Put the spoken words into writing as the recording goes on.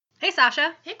Hey,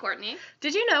 Sasha. Hey, Courtney.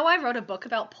 Did you know I wrote a book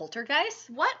about poltergeists?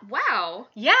 What? Wow.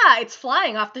 Yeah, it's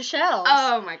flying off the shelves.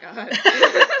 Oh my god.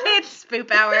 It's Spoop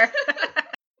Hour.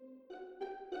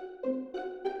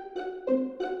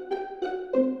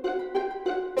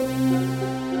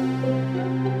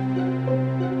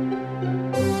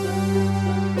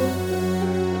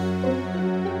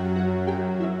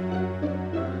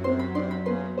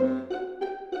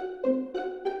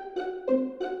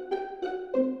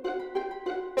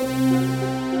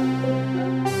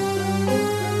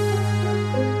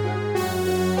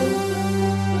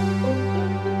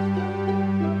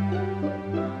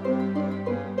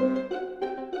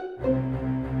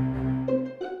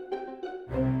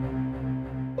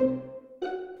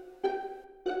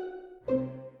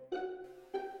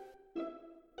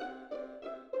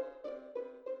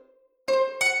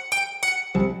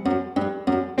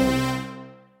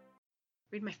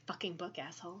 Read my fucking book,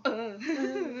 asshole.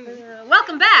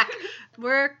 Welcome back.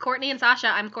 We're Courtney and Sasha.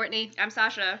 I'm Courtney. I'm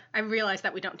Sasha. I realized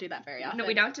that we don't do that very often. No,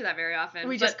 we don't do that very often.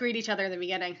 We just greet each other in the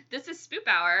beginning. This is Spoop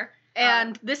Hour.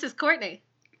 And this is Courtney.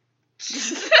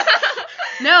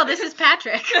 No, this is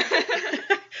Patrick.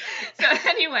 So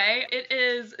anyway, it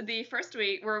is the first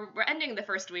week. We're ending the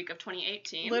first week of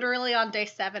 2018. Literally on day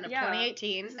 7 of Yeah,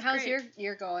 2018. How's great. your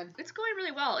year going? It's going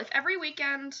really well. If every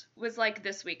weekend was like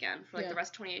this weekend for Yeah. the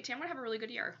rest of 2018, I'm gonna have a really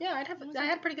good year. Yeah, I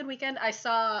had a pretty good weekend. I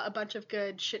saw a bunch of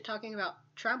good shit talking about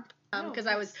Trump because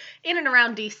I was in and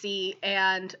around DC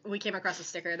and we came across a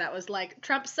sticker that was like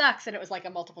Trump sucks, and it was like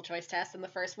a multiple choice test, and the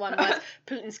first one was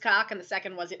Putin's cock and the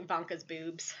second was Ivanka's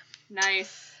boobs.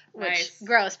 Nice.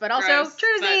 Gross, but also Gross,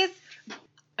 truesies.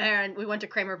 And we went to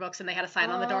Kramer Books and they had a sign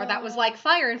on the door that was like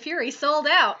Fire and Fury sold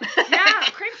out. Yeah,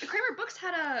 Kramer Books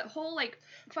had a whole like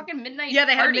fucking midnight Yeah,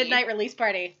 they had a party. midnight release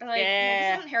party. Like,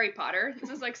 yeah. This isn't Harry Potter. This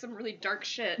is like some really dark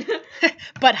shit.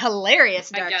 But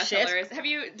hilarious dark I guess shit. hilarious.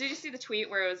 Did you see the tweet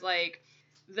where it was like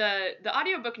the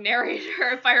audiobook narrator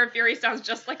of Fire and Fury sounds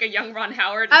just like a young Ron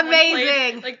Howard.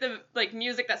 Amazing. Like the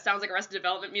music that sounds like Arrested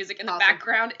Development music in the Awesome.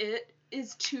 background. It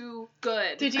is too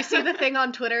good. Did you see the thing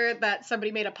on Twitter that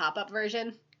somebody made a pop-up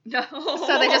version? No.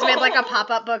 So they just made like a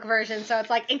pop-up book version. So it's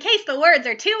like, in case the words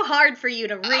are too hard for you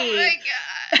to read. Oh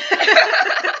my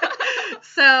god.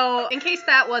 So in case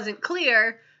that wasn't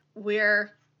clear,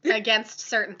 we're against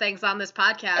certain things on this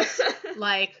podcast.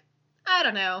 Like, I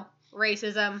don't know,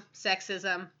 racism,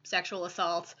 sexism, sexual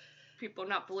assault. People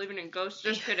not believing in ghosts.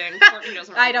 Just kidding. Courtney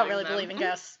doesn't I don't really them. believe in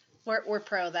ghosts. We're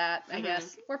pro that, I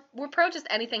guess. We're pro just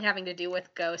anything having to do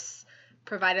with ghosts,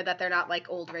 provided that they're not like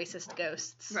old racist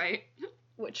ghosts. Right.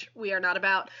 Which we are not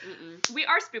about. Mm-mm. We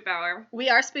are Spoop Hour. We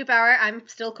are Spoop Hour. I'm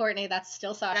still Courtney. That's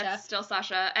still Sasha. That's still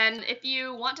Sasha. And if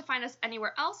you want to find us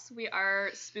anywhere else, we are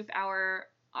Spoop Hour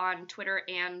on Twitter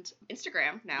and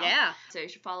Instagram now. Yeah. So you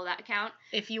should follow that account.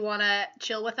 If you want to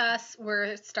chill with us,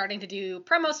 we're starting to do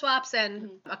promo swaps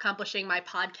and accomplishing my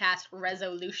podcast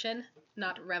resolution,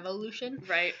 not revolution.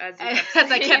 Right. As I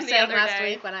kept saying last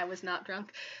week when I was not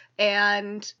drunk.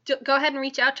 And go ahead and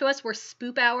reach out to us. We're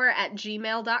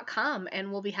spoophour@gmail.com,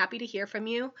 and we'll be happy to hear from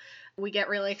you. We get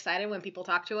really excited when people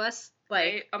talk to us.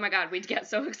 Like, right? Oh my god, we get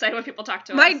so excited when people talk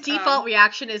to us. My default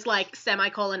reaction is like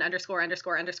semicolon underscore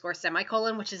underscore underscore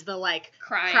semicolon, which is the like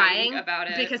crying about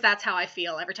it. Because that's how I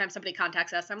feel every time somebody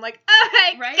contacts us. I'm like, oh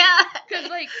my god, because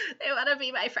like they want to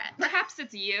be my friend. Perhaps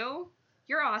it's you.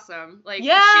 You're awesome. Like,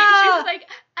 yeah. She was like,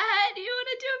 do you want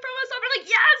to do a promo swap? We're like,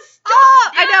 yes! Oh,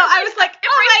 yes, I know. I was like,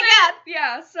 oh my god.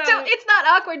 Yeah, so. It's not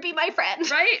awkward. Be my friend.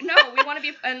 Right? No, we want to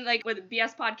be, and like with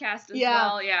BS Podcast as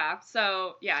well. Yeah.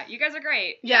 So, yeah, you guys are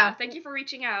great. Yeah. Thank you for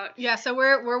reaching out. Yeah, so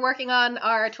we're working on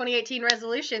our 2018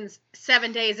 resolutions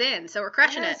 7 days in, so we're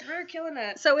crushing it. Yes, we're killing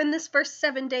it. So in this first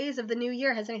 7 days of the new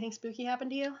year, has anything spooky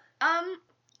happened to you?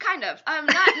 Kind of.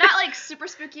 Not like super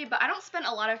spooky, but I don't spend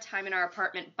a lot of time in our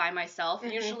apartment by myself.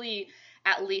 Mm-hmm. Usually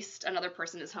at least another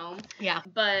person is home. Yeah.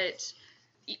 But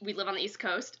we live on the East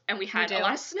Coast, and we had a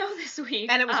lot of snow this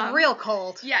week. And it was real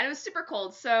cold. Yeah, and it was super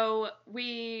cold. So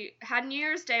we had New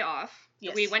Year's Day off.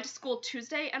 Yes. We went to school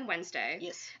Tuesday and Wednesday.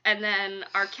 Yes. And then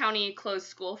our county closed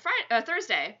school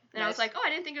Thursday. And nice. I was like, oh,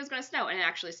 I didn't think it was going to snow. And it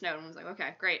actually snowed. And I was like,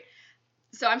 okay, great.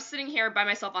 So I'm sitting here by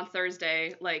myself on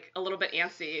Thursday, like, a little bit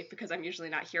antsy, because I'm usually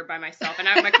not here by myself. And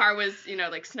my car was,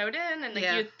 like, snowed in, and, like,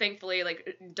 you thankfully,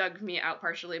 like, dug me out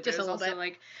partially. But just it was a little also, bit.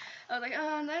 like, I was like, oh,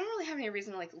 I don't really have any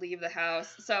reason to, like, leave the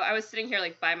house. So I was sitting here,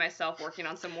 like, by myself working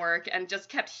on some work, and just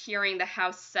kept hearing the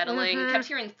house settling, kept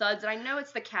hearing thuds, and I know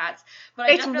it's the cats, but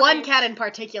it's one cat in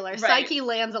particular. Right. Psyche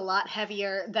lands a lot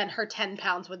heavier than her 10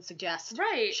 pounds would suggest.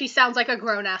 Right. She sounds like a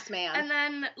grown-ass man. And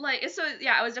then, like, so,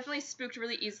 yeah, I was definitely spooked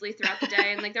really easily throughout the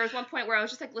day, and, like, there was one point where I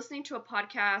was just, like, listening to a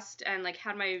podcast, and, like,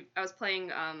 I was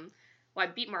playing, Well,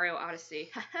 I beat Mario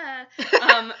Odyssey.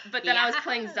 But then I was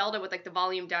playing Zelda with, like, the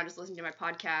volume down, just listening to my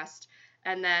podcast.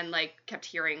 And then, like, kept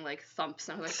hearing, like, thumps.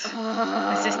 And I was like,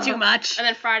 oh. This is too much. And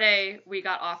then Friday, we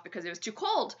got off because it was too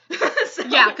cold. So,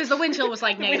 yeah, because the wind chill was,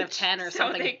 like, negative 10 or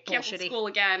something. So they canceled bullshitty. school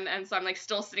again. And so I'm, like,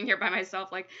 still sitting here by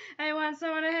myself, like, I want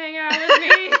someone to hang out with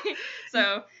me.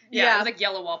 So, yeah, it was, like,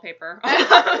 yellow wallpaper.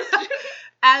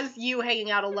 As you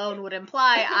hanging out alone would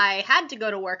imply, I had to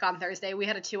go to work on Thursday. We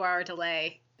had a 2-hour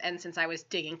delay. And since I was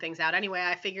digging things out anyway,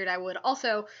 I figured I would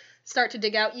also start to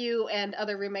dig out you and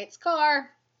other roommates' car.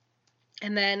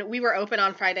 And then we were open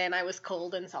on Friday, and I was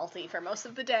cold and salty for most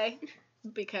of the day,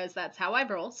 because that's how I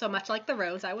roll. So much like the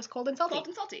Rose, I was cold and salty. Cold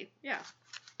and salty, yeah.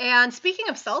 And speaking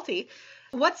of salty,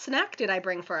 what snack did I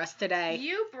bring for us today?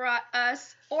 You brought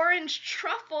us orange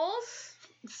truffles.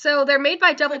 So they're made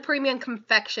by Double Premium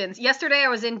Confections. Yesterday I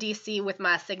was in D.C. with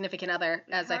my significant other,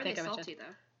 as I think I mentioned. Salty,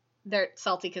 though? They're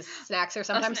salty because snacks are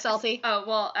sometimes salty. Oh,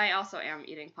 well, I also am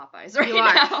eating Popeyes right now. You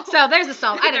are. Now. So there's a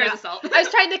salt. I don't know. There's a salt. I was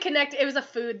trying to connect. It was a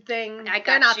food thing.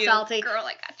 They're not salty. Girl,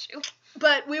 I got you.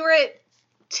 But we were at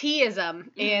Teaism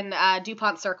in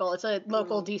DuPont Circle. It's a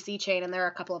local DC chain, and there are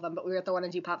a couple of them, but we were at the one in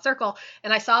DuPont Circle,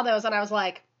 and I saw those, and I was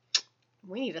like,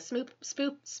 we need a smoop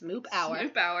hour.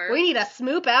 Smoop hour. We need a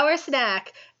smoop hour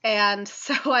snack. And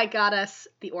so I got us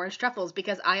the orange truffles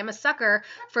because I am a sucker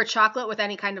for chocolate with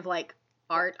any kind of, like,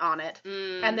 art on it.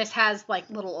 And this has, like,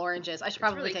 little oranges. I should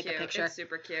probably take a picture. It's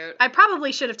super cute. I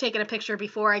probably should have taken a picture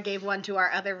before I gave one to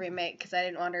our other roommate because I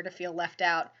didn't want her to feel left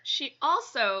out. She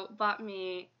also bought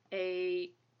me a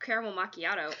caramel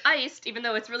macchiato, iced, even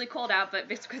though it's really cold out, but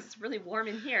it's because it's really warm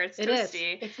in here. It's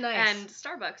toasty. It's nice. And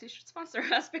Starbucks, you should sponsor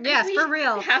us because yes, for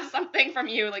real. We have something from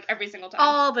you, like, every single time.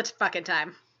 All the fucking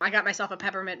time. I got myself a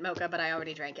peppermint mocha, but I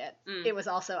already drank it. It was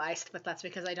also iced, but that's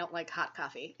because I don't like hot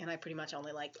coffee, and I pretty much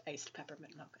only like iced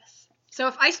peppermint mochas. So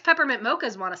if iced peppermint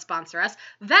mochas want to sponsor us,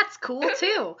 that's cool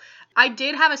too. I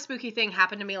did have a spooky thing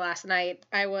happen to me last night.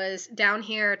 I was down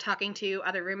here talking to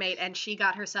other roommate, and she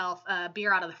got herself a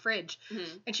beer out of the fridge,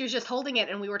 and she was just holding it,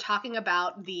 and we were talking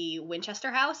about the Winchester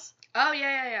house. Oh,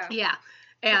 yeah. Yeah.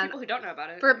 And for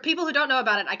people who don't know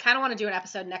about it. I kind of want to do an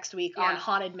episode next week on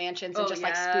haunted mansions and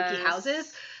like spooky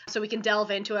houses, so we can delve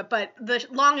into it. But the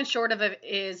long and short of it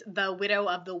is the widow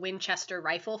of the Winchester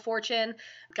rifle fortune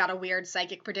got a weird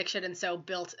psychic prediction and so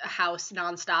built a house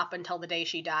nonstop until the day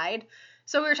she died.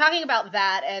 So we were talking about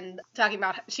that and talking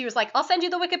about, she was like, I'll send you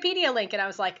the Wikipedia link. And I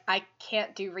was like, I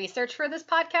can't do research for this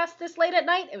podcast this late at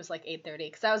night. It was like 8:30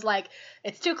 because I was like,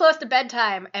 it's too close to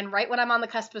bedtime. And right when I'm on the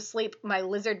cusp of sleep, my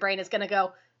lizard brain is going to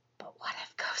go, but what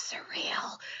if ghosts are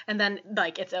real? And then,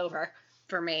 like, it's over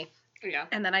for me. Yeah.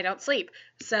 And then I don't sleep.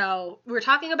 So we were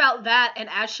talking about that. And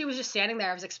as she was just standing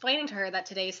there, I was explaining to her that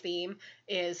today's theme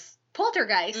is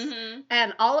poltergeist,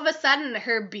 and all of a sudden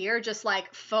her beer just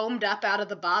like foamed up out of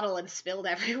the bottle and spilled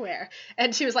everywhere,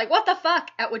 and she was like, what the fuck?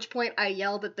 At which point I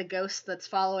yelled at the ghost that's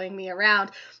following me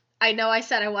around, I know I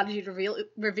said I wanted you to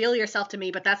reveal yourself to me,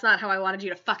 but that's not how I wanted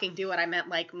you to fucking do it. I meant,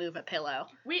 like, move a pillow.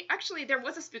 There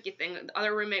was a spooky thing. The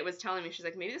other roommate was telling me, she's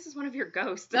like, maybe this is one of your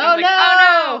ghosts. And I'm like, no!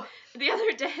 Oh, no! The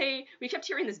other day, we kept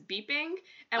hearing this beeping,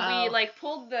 and we, like,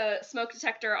 pulled the smoke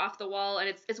detector off the wall,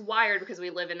 and it's wired because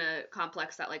we live in a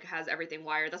complex that, like, has everything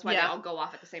wired. That's why they all go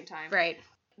off at the same time. Right.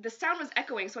 The sound was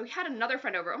echoing, so we had another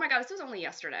friend over. Oh my god, this was only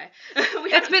yesterday.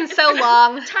 It's been so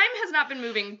long. Time has not been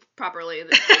moving properly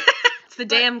this week. It's the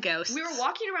damn ghosts. We were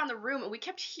walking around the room, and we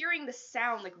kept hearing the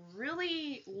sound, like,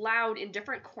 really loud in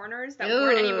different corners that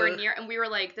weren't anywhere near, and we were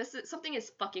like, something is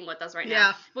fucking with us right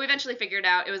now. But we eventually figured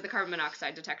out it was the carbon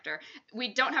monoxide detector.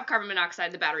 We don't have carbon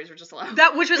monoxide, the batteries were just low.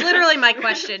 Which was literally my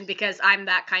question, because I'm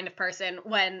that kind of person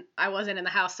when I wasn't in the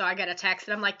house, so I get a text,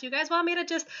 and I'm like, do you guys want me to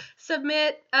just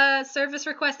submit a service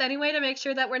request anyway to make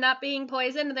sure that we're not being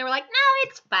poisoned? And they were like, no,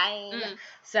 it's fine.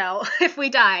 So if we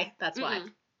die, that's why.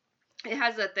 It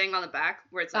has a thing on the back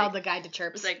where it's like... the guide to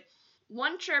chirps. It's like,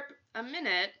 1 chirp a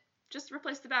minute, just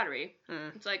replace the battery.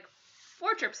 It's like,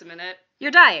 4 chirps a minute.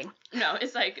 You're dying. No,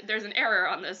 it's like, there's an error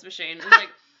on this machine. It's like,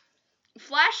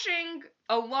 flashing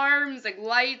alarms, like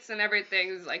lights and everything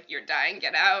is like, you're dying,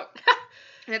 get out.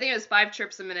 And I think it was 5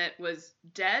 chirps a minute was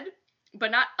dead. But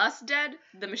not us dead,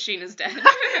 the machine is dead.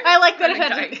 I like that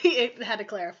it had to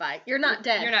clarify. You're not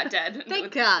dead. You're not dead.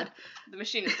 Thank God. The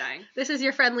machine is dying. This is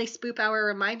your friendly spoop hour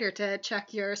reminder to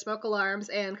check your smoke alarms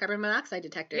and carbon monoxide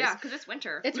detectors. Yeah, because it's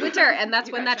winter. It's winter, and that's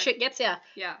when that shit gets you.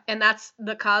 Yeah. And that's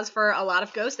the cause for a lot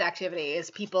of ghost activity, is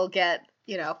people get,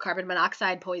 carbon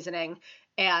monoxide poisoning,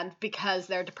 and because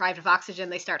they're deprived of oxygen,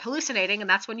 they start hallucinating, and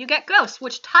that's when you get ghosts,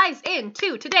 which ties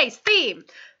into today's theme.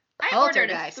 I ordered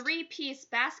a 3-piece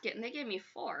basket and they gave me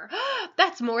 4.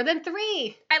 That's more than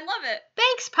 3. I love it.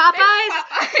 Thanks,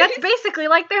 Popeyes. That's basically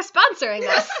like they're sponsoring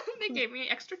us. They gave me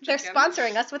extra chicken. They're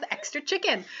sponsoring us with extra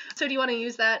chicken. So do you want to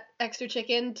use that extra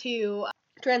chicken to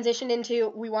transition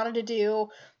into, we wanted to do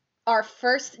our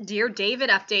first Dear David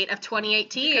update of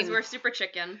 2018. Because we're super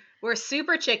chicken. We're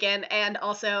super chicken, and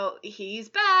also, he's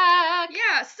back!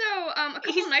 Yeah, so, a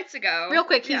couple nights ago... Real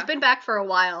quick, he's been back for a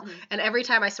while, and every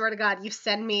time, I swear to God, you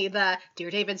send me the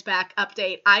Dear David's back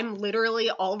update, I'm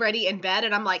literally already in bed,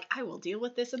 and I'm like, I will deal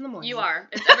with this in the morning. You are.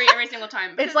 It's every single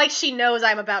time. It's like she knows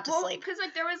I'm about to sleep. Because,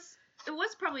 like, it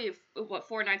was probably,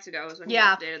 4 nights ago was when he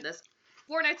updated this.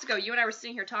 4 nights ago, you and I were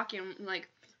sitting here talking, and, like,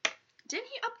 didn't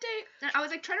he update? And I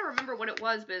was, like, trying to remember what it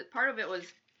was, but part of it was...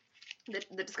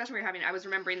 The discussion we were having, I was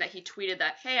remembering that he tweeted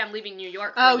that, hey, I'm leaving New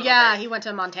York for a little bit. He went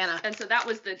to Montana. And so that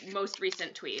was the most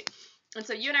recent tweet. And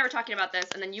so you and I were talking about this,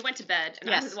 and then you went to bed, and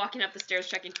I was walking up the stairs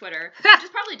checking Twitter, which is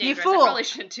probably dangerous. You fool. I probably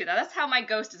shouldn't do that. That's how my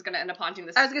ghost is going to end up haunting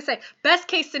this. I was going to say, best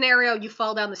case scenario, you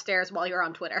fall down the stairs while you're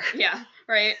on Twitter. Yeah,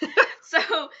 right? So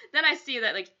then I see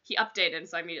that, like, he updated,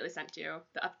 so I immediately sent you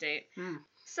the update.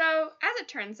 So, as it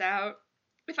turns out,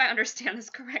 if I understand this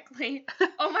correctly,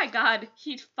 oh my God,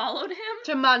 he followed him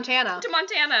to Montana.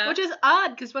 Which is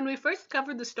odd, because when we first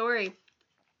covered the story,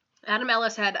 Adam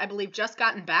Ellis had, I believe, just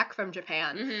gotten back from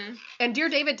Japan. Mm-hmm. And Dear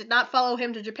David did not follow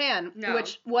him to Japan, no.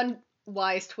 Which one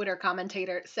wise Twitter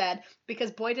commentator said,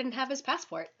 because boy didn't have his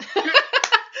passport.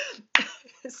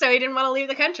 So he didn't want to leave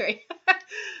the country. But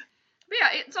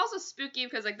yeah, it's also spooky,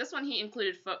 because, like, this one he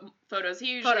included photos.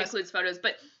 He usually includes photos,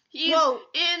 but... He's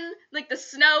in, like, the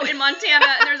snow in Montana,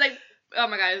 and there's, like, oh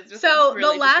my God, it's just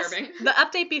really disturbing. The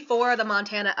update before the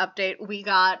Montana update, we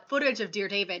got footage of Dear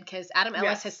David, because Adam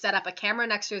Ellis has set up a camera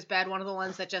next to his bed, one of the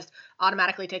ones that just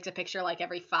automatically takes a picture, like,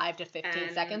 every 5 to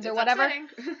 15 seconds or whatever.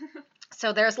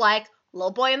 So there's, like,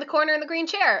 little boy in the corner in the green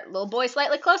chair, little boy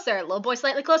slightly closer, little boy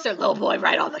slightly closer, little boy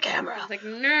right on the camera. I was like,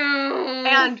 no.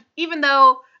 And even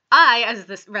though... I, as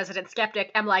this resident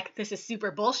skeptic, am like, this is super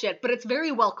bullshit, but it's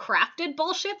very well-crafted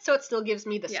bullshit, so it still gives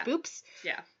me the spoops.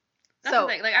 Yeah. That's the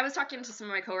thing. Like, I was talking to some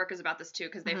of my coworkers about this, too,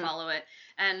 because they follow it,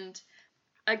 and,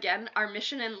 again, our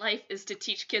mission in life is to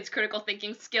teach kids critical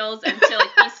thinking skills and to,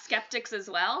 like, be skeptics as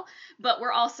well, but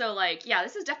we're also like, yeah,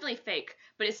 this is definitely fake,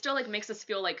 but it still, like, makes us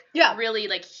feel, like, really,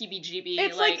 like, heebie-jeebie.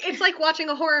 It's like watching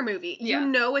a horror movie. You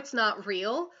know it's not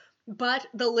real, but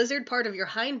the lizard part of your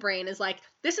hindbrain is like,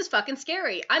 this is fucking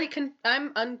scary.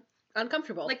 I'm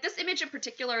uncomfortable. Like, this image in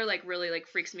particular, like, really, like,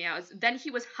 freaks me out. Then he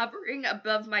was hovering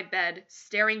above my bed,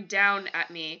 staring down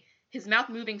at me, his mouth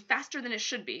moving faster than it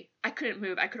should be. I couldn't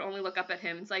move. I could only look up at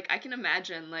him. It's like, I can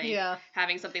imagine, like,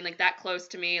 having something like that close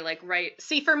to me, like, right.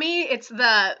 See, for me, it's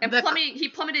he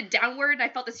plummeted downward, and I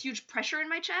felt this huge pressure in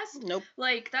my chest. Nope.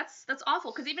 Like, that's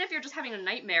awful, because even if you're just having a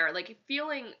nightmare, like,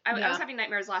 I was having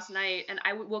nightmares last night, and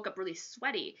I woke up really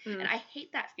sweaty, and I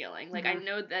hate that feeling. Like, I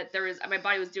know that my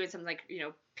body was doing some, like, you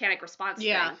know, panic response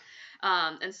thing.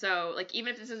 And so, like,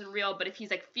 even if this isn't real, but if he's,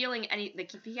 like, feeling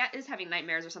if he is having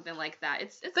nightmares or something like that,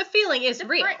 it's the feeling is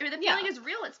real. The feeling is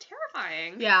real. It's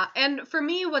terrifying. Yeah, and for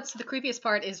me, what's the creepiest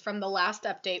part is from the last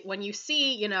update, when you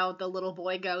see, you know, the little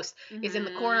boy ghost is in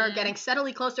the corner getting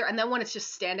steadily closer, and then when it's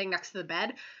just standing next to the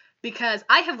bed. Because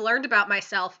I have learned about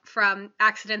myself from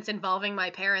accidents involving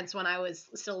my parents when I was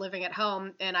still living at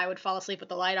home and I would fall asleep with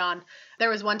the light on.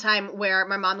 There was one time where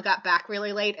my mom got back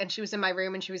really late and she was in my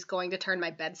room and she was going to turn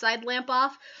my bedside lamp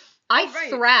off. I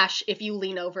thrash if you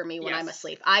lean over me when I'm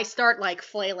asleep. I start, like,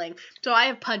 flailing. So I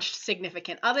have punched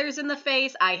significant others in the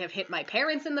face. I have hit my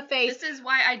parents in the face. This is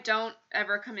why I don't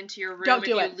ever come into your room if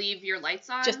you leave your lights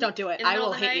on. Just don't do it. I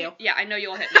will hit you. Yeah, I know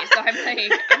you'll hit me. So I'm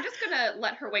like, I'm just going to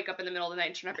let her wake up in the middle of the night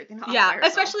and turn everything off. Yeah,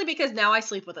 especially because now I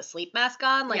sleep with a sleep mask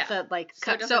on. Like,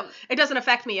 so it doesn't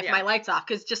affect me if my light's off.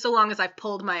 Because just so long as I've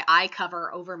pulled my eye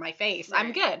cover over my face,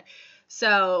 I'm good.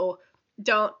 So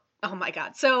oh my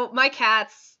God. So my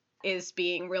cat's is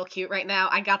being real cute right now.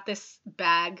 I got this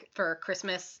bag for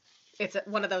Christmas. It's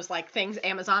one of those, like, things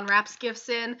Amazon wraps gifts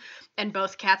in, and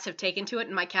both cats have taken to it,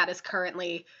 and my cat is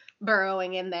currently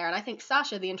burrowing in there, and I think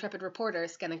Sasha, the intrepid reporter,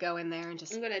 is going to go in there and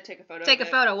just... I'm going to take a photo Take a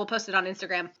photo. We'll post it on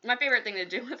Instagram. My favorite thing to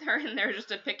do with her in there is just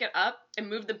to pick it up and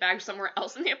move the bag somewhere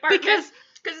else in the apartment. Because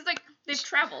it's like, they've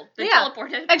traveled. They've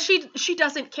teleported. And she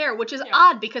doesn't care, which is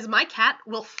odd, because my cat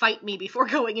will fight me before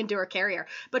going into her carrier.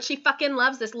 But she fucking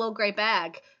loves this little gray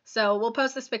bag. So we'll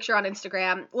post this picture on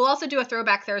Instagram. We'll also do a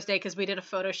Throwback Thursday, because we did a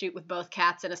photo shoot with both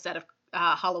cats and a set of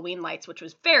Halloween lights, which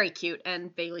was very cute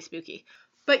and vaguely spooky.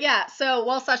 But yeah, so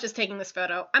while Sasha's taking this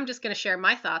photo, I'm just going to share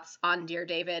my thoughts on Dear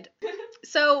David.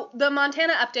 So the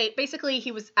Montana update, basically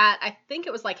he was at, I think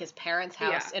it was like his parents'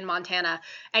 house in Montana,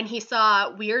 and he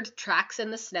saw weird tracks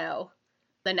in the snow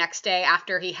the next day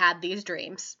after he had these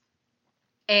dreams.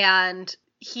 And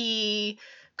he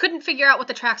couldn't figure out what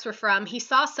the tracks were from. He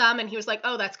saw some and he was like,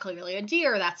 oh, that's clearly a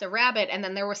deer, that's a rabbit. And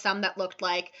then there were some that looked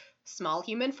like small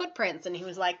human footprints. And he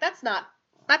was like, that's not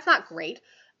great.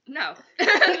 No,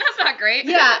 that's not great.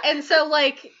 Yeah, and so,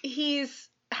 like, he's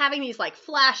having these, like,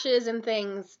 flashes and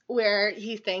things where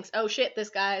he thinks, oh, shit, this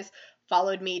guy's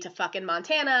followed me to fucking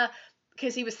Montana,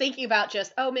 because he was thinking about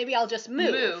just, oh, maybe I'll just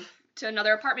move to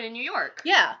another apartment in New York.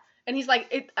 Yeah, and he's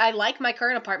like, I like my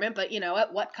current apartment, but, you know,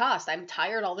 at what cost? I'm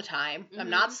tired all the time. I'm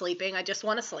not sleeping. I just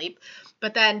want to sleep.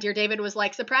 But then Dear David was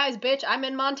like, surprise, bitch, I'm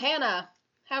in Montana.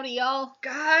 Howdy, y'all.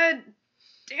 God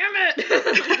damn it.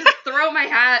 Just throw my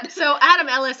hat. So, Adam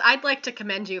Ellis, I'd like to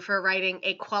commend you for writing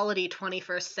a quality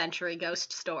 21st century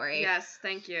ghost story. Yes,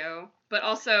 thank you. But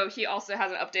also, he also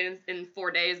hasn't updated in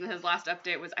 4 days, and his last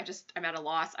update was, I'm at a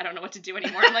loss. I don't know what to do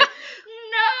anymore. I'm like,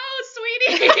 no,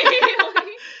 sweetie.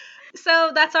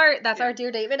 So that's our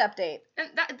Dear David update. And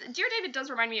Dear David does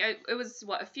remind me, it was,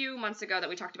 a few months ago that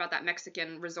we talked about that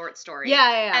Mexican resort story.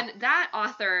 Yeah. And that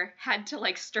author had to,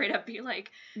 like, straight up be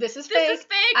like, This is fake.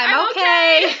 I'm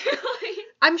okay.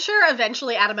 I'm sure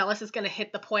eventually Adam Ellis is going to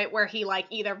hit the point where he, like,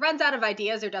 either runs out of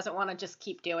ideas or doesn't want to just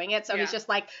keep doing it. So he's just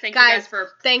like, guys,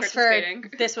 thanks for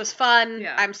this was fun.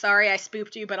 Yeah. I'm sorry I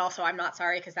spooped you, but also I'm not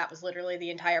sorry because that was literally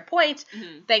the entire point.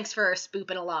 Mm-hmm. Thanks for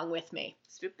spooping along with me.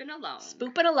 Spooping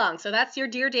along. So that's your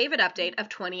Dear David update of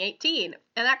 2018.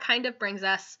 And that kind of brings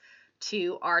us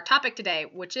to our topic today,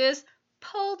 which is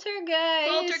poltergeist.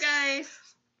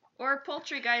 Or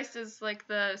poultrygeist is like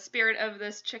the spirit of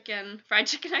this fried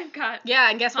chicken I've got. Yeah,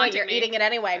 and guess what? You're eating it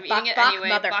anyway. Eating it anyway,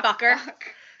 motherfucker.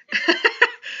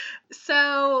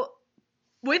 So,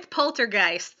 with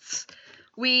poltergeists,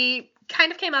 we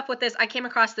kind of came up with this. I came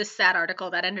across this sad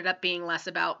article that ended up being less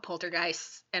about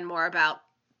poltergeists and more about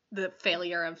the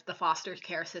failure of the foster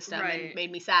care system and made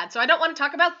me sad. So I don't want to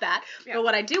talk about that. Yeah. But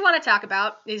what I do want to talk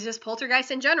about is just poltergeists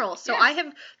in general. So I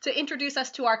have to introduce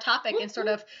us to our topic and sort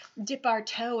of dip our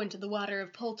toe into the water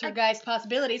of poltergeist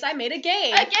possibilities. I made a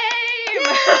game.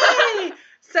 Yay!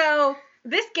 So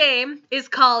this game is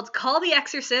called Call the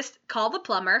Exorcist, Call the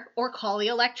Plumber, or Call the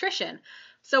Electrician.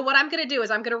 So what I'm going to do is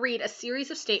I'm going to read a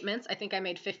series of statements. I think I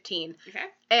made 15. Okay.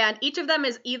 And each of them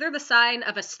is either the sign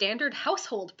of a standard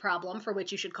household problem for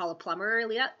which you should call a plumber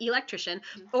or electrician,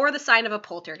 or the sign of a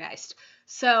poltergeist.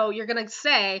 So you're going to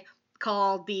say,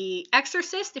 call the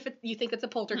exorcist if you think it's a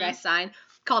poltergeist sign,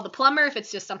 call the plumber if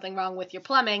it's just something wrong with your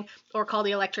plumbing, or call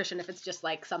the electrician if it's just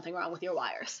like something wrong with your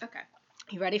wires. Okay.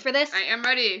 You ready for this? I am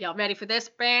ready. Y'all ready for this?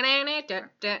 Why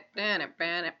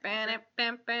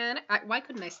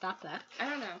couldn't I stop that? I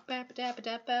don't know.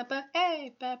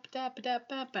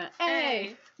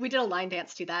 Hey. We did a line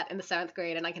dance to that in the 7th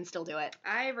grade, and I can still do it.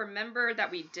 I remember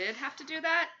that we did have to do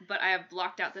that, but I have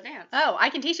blocked out the dance. Oh, I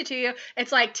can teach it to you.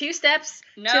 It's like 2 steps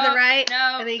to the right,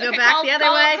 and then you go back the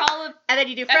other way, and then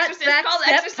you do front, back,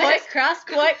 step, point, cross,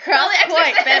 point, cross, point.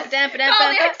 Call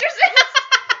the exorcist.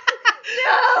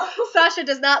 No! Sasha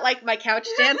does not like my couch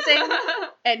dancing,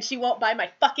 and she won't buy my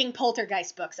fucking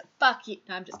poltergeist book, so fuck you.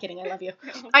 No, I'm just kidding. I love you.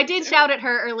 I did shout at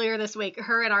her earlier this week.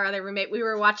 Her and our other roommate, we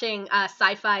were watching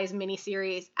Sci-Fi's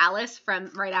miniseries Alice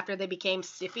from right after they became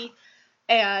Stiffy,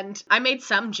 and I made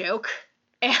some joke,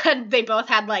 and they both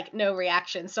had, like, no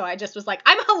reaction, so I just was like,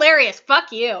 I'm hilarious,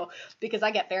 fuck you, because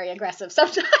I get very aggressive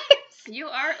sometimes. You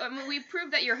are. I mean, we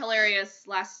proved that you're hilarious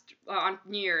on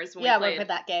New Year's when we played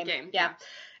that game. Yeah.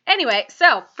 Anyway,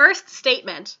 so, first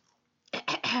statement.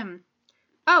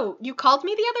 Oh, you called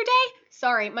me the other day?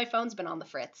 Sorry, my phone's been on the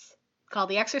fritz. Call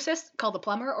the exorcist, call the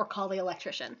plumber, or call the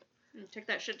electrician? Take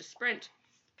that shit to Sprint.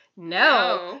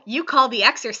 No, you call the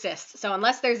exorcist. So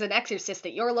unless there's an exorcist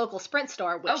at your local Sprint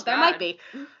store, which there might be,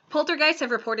 poltergeists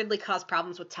have reportedly caused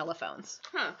problems with telephones.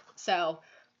 Huh. So,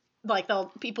 like,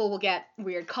 people will get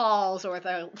weird calls, or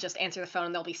they'll just answer the phone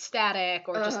and there'll be static,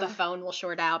 or just the phone will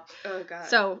short out. Oh, God.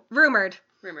 So, rumored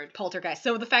poltergeist.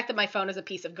 So the fact that my phone is a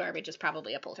piece of garbage is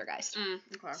probably a poltergeist.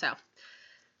 Okay. So,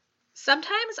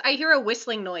 sometimes I hear a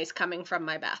whistling noise coming from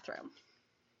my bathroom.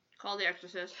 Call the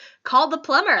exorcist. Call the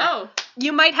plumber. Oh.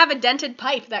 You might have a dented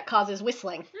pipe that causes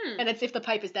whistling. And it's if the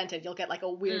pipe is dented, you'll get like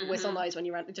a weird whistle noise when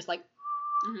you run, just like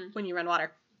when you run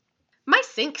water. My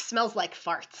sink smells like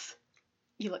farts.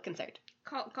 You look concerned.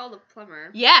 Call the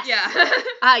plumber. Yes.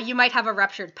 Yeah. You might have a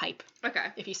ruptured pipe. Okay.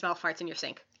 If you smell farts in your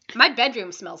sink. My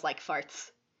bedroom smells like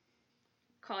farts.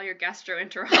 Call your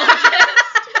gastroenterologist.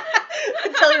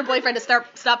 Tell your boyfriend to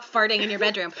stop farting in your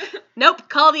bedroom. Nope,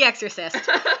 call The Exorcist.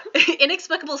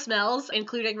 Inexplicable smells,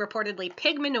 including reportedly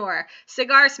pig manure,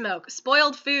 cigar smoke,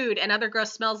 spoiled food, and other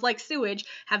gross smells like sewage,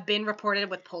 have been reported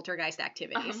with poltergeist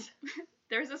activities.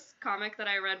 There's this comic that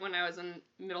I read when I was in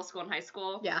middle school and high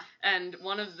school. Yeah. And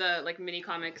one of the, like, mini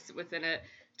comics within it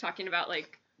talking about,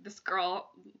 like, this girl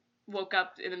woke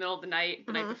up in the middle of the night,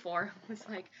 the night before, was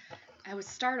like, I was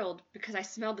startled because I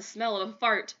smelled the smell of a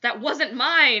fart that wasn't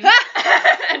mine.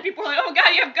 And people are like, oh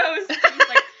god, you have ghosts. And it's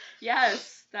like,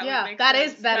 yes, that would make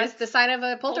sense. That is the sign of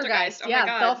a poltergeist. Oh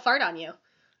yeah, they'll fart on you.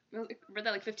 I read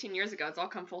that like 15 years ago. It's all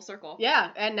come full circle.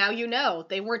 Yeah, and now you know.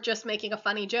 They weren't just making a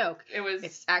funny joke.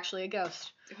 It's actually a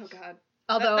ghost. Oh god.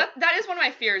 Although that is one of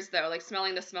my fears though, like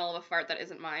smelling the smell of a fart that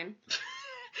isn't mine.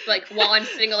 Like while I'm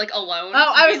sitting like alone.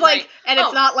 Oh, I was like, and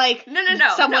it's not like no,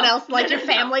 someone else, like your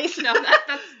family's. No,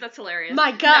 that's hilarious.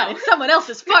 My god, it's someone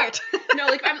else's fart. No,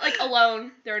 like I'm like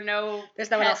alone. There's no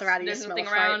one else around you. There's nothing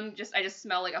around. I just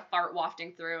smell like a fart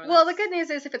wafting through. Well, the good news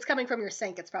is if it's coming from your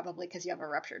sink, it's probably because you have a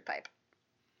ruptured pipe,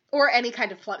 or any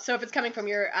kind of plumb. So if it's coming from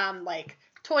your like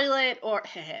toilet or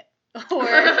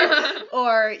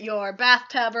your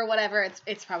bathtub or whatever,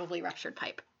 it's probably ruptured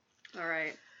pipe. All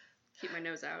right, keep my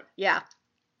nose out. Yeah.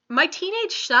 My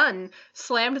teenage son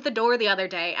slammed the door the other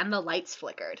day and the lights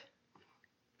flickered.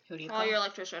 Who do you call? Call your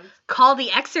electrician. Call The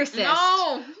Exorcist.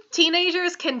 No!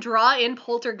 Teenagers can draw in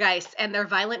poltergeists, and their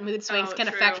violent mood swings can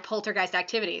affect poltergeist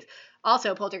activities.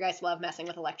 Also, poltergeists love messing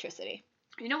with electricity.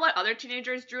 You know what other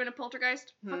teenagers drew in a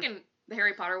poltergeist? Fucking the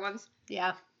Harry Potter ones.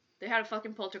 Yeah. They had a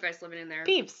fucking poltergeist living in there.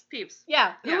 Peeves.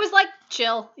 Yeah. Who was like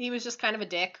chill. He was just kind of a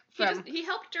dick. He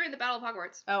helped during the Battle of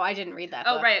Hogwarts. Oh, I didn't read that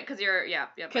book. Oh, right, because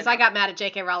because I got mad at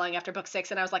J.K. Rowling after book 6,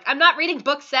 and I was like, I'm not reading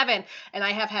book 7. And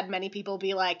I have had many people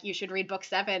be like, you should read book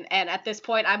 7. And at this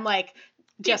point, I'm like,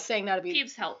 just saying no to be.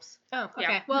 Peeves helps. Oh, okay.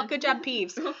 Yeah. Well, good job,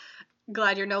 Peeves.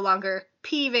 Glad you're no longer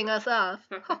peeving us off.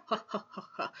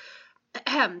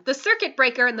 The circuit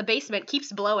breaker in the basement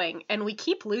keeps blowing, and we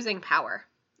keep losing power.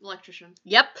 Electrician.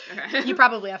 Yep. Okay. You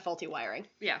probably have faulty wiring.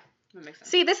 Yeah, that makes sense.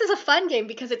 See, this is a fun game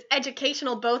because it's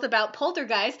educational both about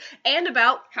poltergeists and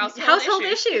about household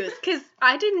issues. Because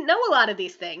I didn't know a lot of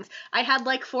these things. I had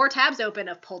like 4 tabs open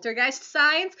of poltergeist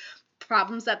signs,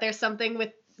 problems that there's something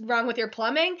wrong with your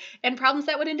plumbing, and problems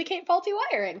that would indicate faulty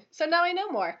wiring. So now I know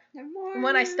more.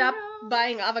 When I stop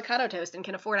buying avocado toast and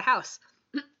can afford a house.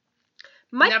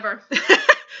 Never.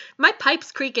 My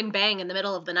pipes creak and bang in the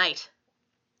middle of the night.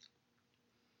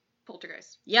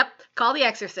 Poltergeist. Yep. Call The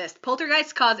Exorcist.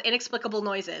 Poltergeists cause inexplicable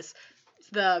noises. It's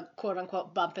the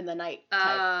quote-unquote bump in the night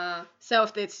type. So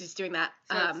if it's just doing that.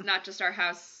 So it's not just our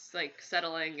house, like,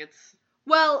 settling, it's...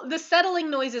 Well, the settling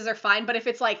noises are fine, but if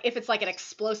it's like an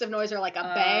explosive noise or like a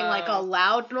bang, like a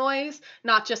loud noise,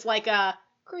 not just like a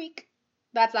creak,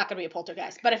 that's not going to be a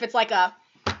poltergeist. But if it's like that's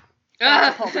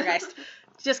a poltergeist.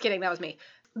 Just kidding, that was me.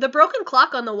 The broken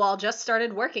clock on the wall just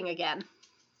started working again.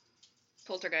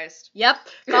 Poltergeist. Yep.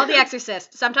 Call The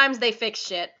Exorcist. Sometimes they fix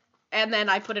shit. And then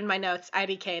I put in my notes,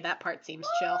 IDK, that part seems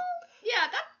chill. Yeah,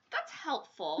 that's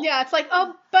helpful. Yeah, it's like,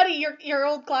 oh, buddy, your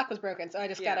old clock was broken, so I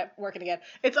just got it working again.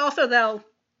 It's also, though,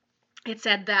 it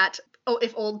said that,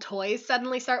 if old toys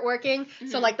suddenly start working,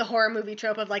 so like the horror movie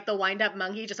trope of like the wind-up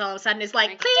monkey just all of a sudden is like,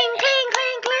 cling, cling,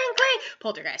 cling, cling, cling,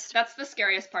 poltergeist. That's the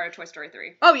scariest part of Toy Story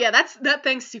 3. Oh, yeah, that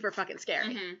thing's super fucking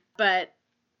scary. Mm-hmm. But...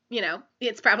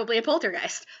 it's probably a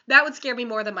poltergeist. That would scare me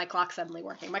more than my clock suddenly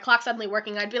working. My clock suddenly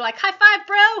working, I'd be like, high five,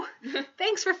 bro!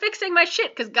 Thanks for fixing my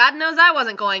shit, because God knows I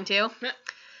wasn't going to.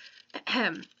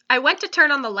 I went to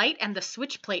turn on the light, and the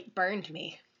switch plate burned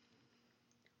me.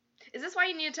 Is this why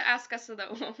you needed to ask us,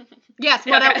 though? Yes,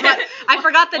 I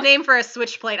forgot the name for a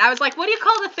switch plate. I was like, what do you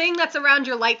call the thing that's around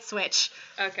your light switch?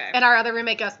 Okay. And our other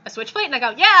roommate goes, a switch plate? And I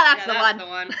go, that's the one. That's the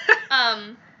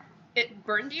one. It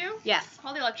burned you? Yes.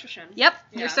 Call the electrician. Yep.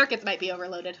 Yeah. Your circuits might be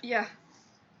overloaded. Yeah.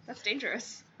 That's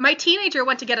dangerous. My teenager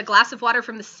went to get a glass of water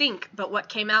from the sink, but what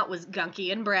came out was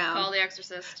gunky and brown. Call the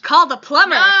exorcist. Call the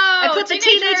plumber. No, I put the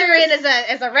teenager in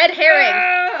as a red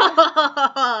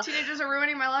herring. Teenagers are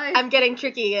ruining my life. I'm getting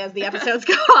tricky as the episodes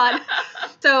go on.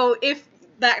 So if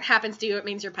that happens to you, it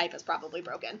means your pipe is probably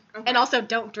broken. Okay. And also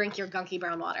don't drink your gunky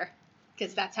brown water,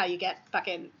 because that's how you get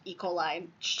fucking E. coli and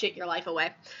shit your life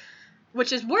away.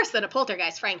 Which is worse than a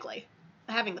poltergeist, frankly.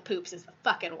 Having the poops is the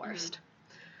fucking worst.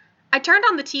 I turned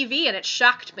on the TV and it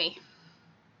shocked me.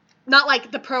 Not like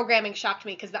the programming shocked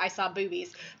me because I saw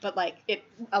boobies, but like it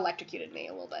electrocuted me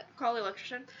a little bit. Call the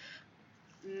electrician?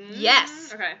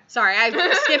 Yes. Okay. Sorry,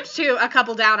 I skipped to a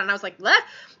couple down and I was like, what?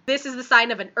 This is the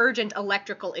sign of an urgent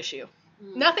electrical issue.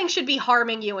 Nothing should be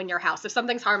harming you in your house. If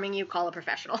something's harming you, call a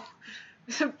professional.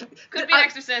 Could be an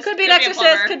exorcist. Could be an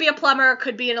exorcist. Could be a plumber.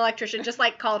 Could be an electrician. Just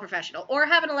like call a professional or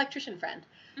have an electrician friend.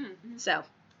 Mm-hmm. So,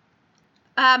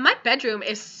 my bedroom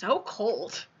is so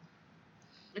cold.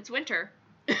 It's winter.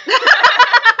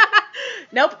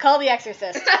 Nope. Call the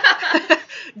exorcist.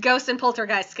 Ghosts and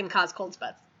poltergeists can cause cold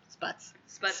spots.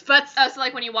 Oh, so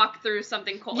like when you walk through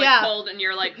something cold, like cold, and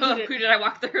you're like, oh, who did I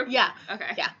walk through? Yeah.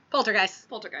 Okay. Yeah. Poltergeist.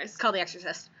 Call the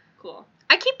exorcist. Cool.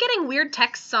 I keep getting weird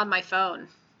texts on my phone.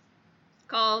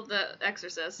 Call the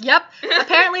exorcist. Yep.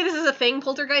 Apparently this is a thing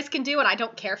poltergeists can do, and I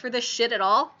don't care for this shit at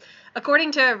all.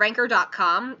 According to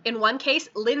Ranker.com, in one case,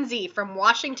 Lindsay from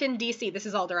Washington, D.C., this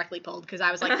is all directly pulled because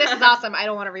I was like, this is awesome, I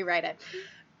don't want to rewrite it.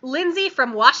 Lindsay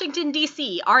from Washington,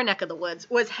 D.C., our neck of the woods,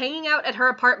 was hanging out at her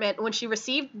apartment when she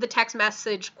received the text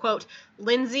message, quote,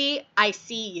 Lindsay, I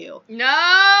see you.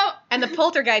 No! And the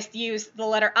poltergeist used the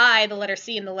letter I, the letter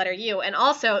C, and the letter U, and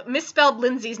also misspelled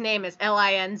Lindsay's name as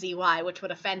Linzy, which would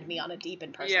offend me on a deep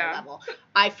and personal level.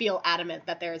 I feel adamant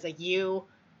that there is a U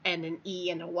and an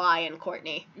E and a Y in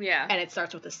Courtney. Yeah. And it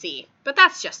starts with a C. But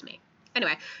that's just me.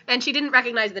 Anyway, and she didn't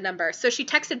recognize the number, so she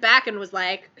texted back and was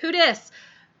like, who dis?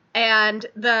 And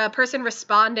the person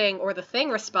responding, or the thing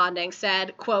responding,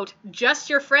 said, quote, just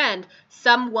your friend,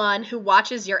 someone who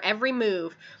watches your every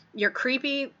move, your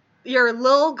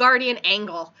little guardian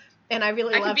Angle. And I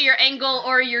really love... I could be your Angle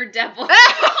or your devil.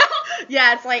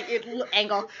 Yeah, it's like,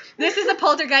 Angle. This is a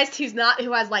poltergeist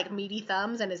who has, like, meaty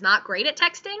thumbs and is not great at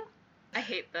texting. I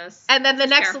hate this. And then the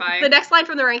next line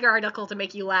from the Ranker article to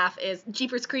make you laugh is,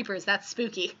 Jeepers Creepers, that's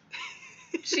spooky.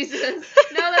 Jesus.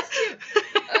 No, that's cute.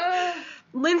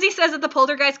 Lindsay says that the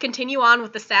poltergeists continue on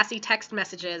with the sassy text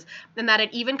messages, and that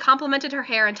it even complimented her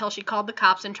hair until she called the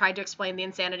cops and tried to explain the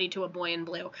insanity to a boy in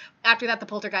blue. After that, the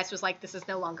poltergeist was like, this is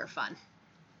no longer fun.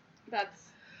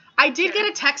 I did get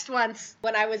a text once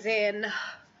when I was in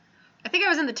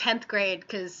the 10th grade,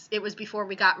 because it was before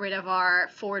we got rid of our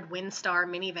Ford Windstar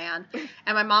minivan,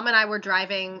 and my mom and I were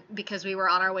driving because we were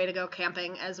on our way to go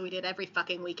camping, as we did every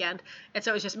fucking weekend, and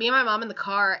so it was just me and my mom in the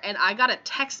car, and I got a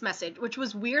text message, which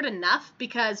was weird enough,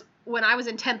 because when I was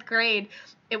in 10th grade,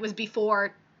 it was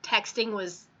before texting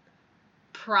was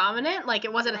prominent, like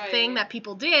it wasn't a thing that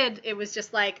people did. It was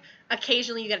just like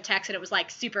occasionally you get a text and it was like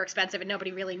super expensive and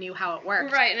nobody really knew how it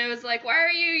worked. Right, and it was like, why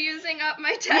are you using up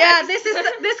my text? Yeah,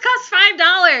 this costs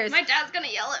 $5. My dad's gonna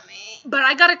yell at me. But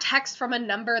I got a text from a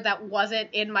number that wasn't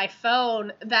in my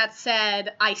phone that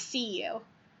said, I see you.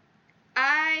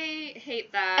 I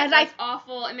hate that. And that's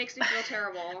awful. It makes me feel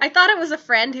terrible. I thought it was a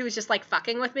friend who was just like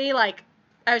fucking with me. Like,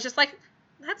 I was just like,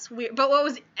 that's weird. But what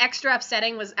was extra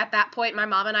upsetting was at that point, my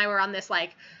mom and I were on this,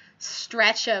 like,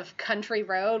 stretch of country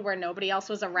road where nobody else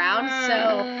was around.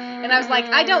 And I was like,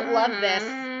 I don't love this.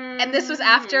 And this was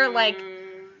after, like,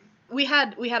 we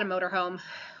had a motorhome,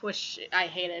 which I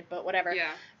hated, but whatever.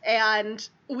 Yeah. And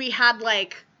we had,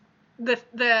 like,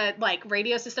 the like,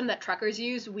 radio system that truckers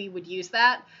use, we would use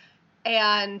that.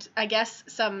 And I guess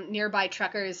some nearby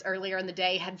truckers earlier in the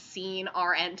day had seen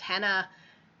our antenna.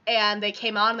 And they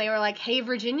came on, and they were like, hey,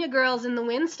 Virginia girls in the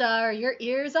Windstar, are your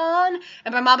ears on?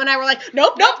 And my mom and I were like,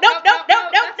 nope.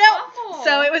 Awful.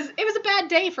 So it was a bad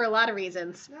day for a lot of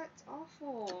reasons. That's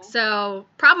awful. So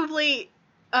probably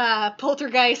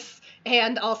poltergeists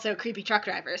and also creepy truck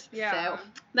drivers. Yeah. So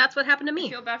that's what happened to me. I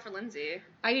feel bad for Lindsay.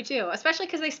 I do too, especially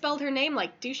because they spelled her name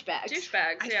like douchebags.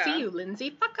 I see you,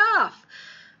 Lindsay. Fuck off.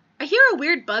 I hear a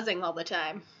weird buzzing all the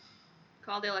time.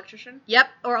 Call the electrician? Yep,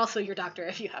 or also your doctor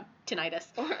if you have tinnitus.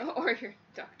 Or your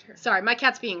doctor. Sorry, my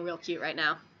cat's being real cute right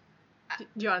now. Do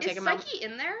you want to take a moment? Is Psyche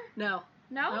in there? No.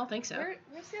 No? I don't think so.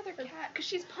 Where's the other cat? Because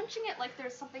she's punching it like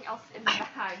there's something else in the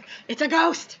bag. It's a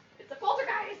ghost! It's a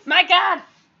poltergeist! My God!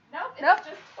 Nope. It's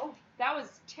just... Oh, that was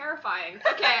terrifying.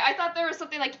 Okay, I thought there was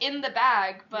something like in the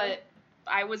bag, but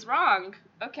I was wrong.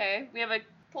 Okay, we have a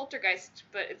poltergeist,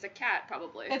 but it's a cat,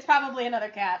 probably. It's probably another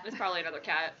cat. It's probably another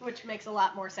cat. Which makes a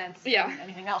lot more sense than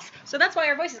anything else. So that's why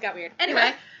our voices got weird.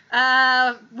 Anyway,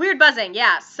 weird buzzing,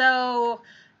 yeah. So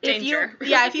if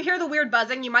you hear the weird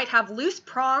buzzing, you might have loose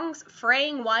prongs,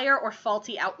 fraying wire, or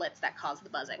faulty outlets that cause the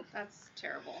buzzing. That's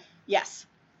terrible. Yes.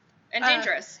 And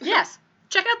dangerous. Yes.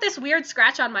 Check out this weird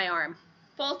scratch on my arm.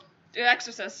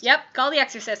 Exorcist. Yep, call the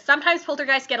exorcist. Sometimes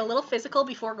poltergeists get a little physical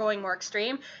before going more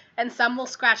extreme, and some will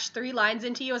scratch 3 lines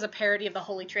into you as a parody of the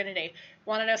Holy Trinity.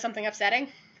 Want to know something upsetting?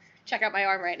 Check out my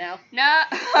arm right now. No.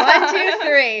 1, 2,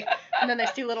 3. And then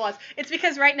there's 2 little ones. It's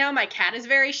because right now my cat is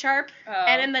very sharp,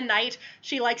 and in the night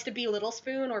she likes to be Little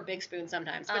Spoon or Big Spoon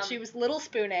sometimes. But she was Little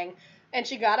Spooning, and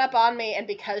she got up on me, and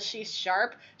because she's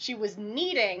sharp, she was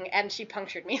kneading, and she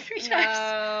punctured me 3 times.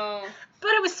 No.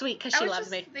 But it was sweet because she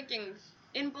loves me. I was just thinking...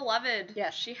 In Beloved,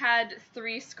 yes. She had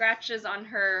 3 scratches on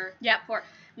her. Yep.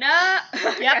 No.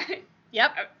 Yep. Okay.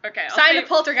 Yep. Okay. Sign of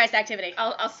poltergeist activity.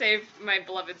 I'll save my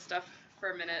beloved stuff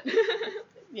for a minute.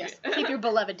 Yes. Keep your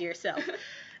beloved to yourself.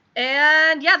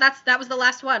 And yeah, that was the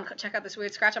last one. Check out this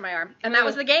weird scratch on my arm. And that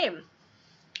was the game.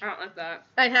 I don't like that.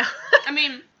 I know. I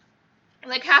mean,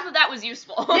 like half of that was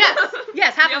useful.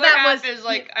 Yes, half the of other that half was is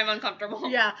like I'm uncomfortable.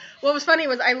 Yeah. What was funny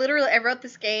was I wrote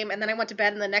this game and then I went to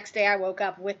bed and the next day I woke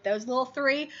up with those little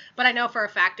 3, but I know for a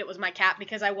fact it was my cat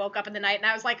because I woke up in the night and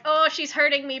I was like, "Oh, she's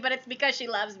hurting me, but it's because she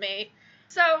loves me."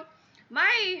 So,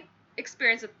 my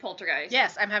experience with Poltergeist.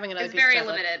 Yes, I'm having another is piece very of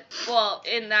chocolate. limited. Well,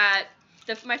 in that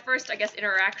my first, I guess,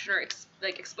 interaction or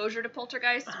exposure to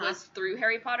Poltergeist was through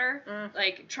Harry Potter.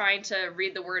 Like trying to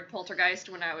read the word poltergeist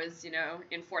when I was,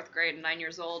 in 4th grade and 9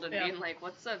 years old, and being like,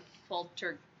 "What's a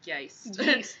poltergeist?"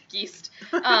 Geist.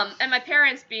 And my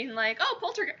parents being like, "Oh,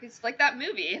 Poltergeist, like that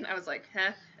movie," and I was like,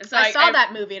 "Huh." And so I saw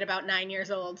that movie at about 9 years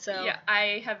old, so yeah,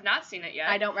 I have not seen it yet.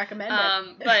 I don't recommend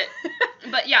it.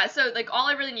 But yeah, so like all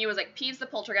I really knew was like Peeves the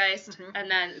Poltergeist,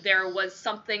 and then there was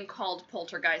something called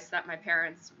Poltergeist that my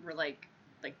parents were like,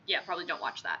 yeah, probably don't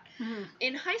watch that.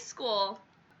 In high school,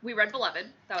 we read Beloved.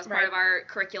 That was part of our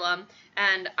curriculum,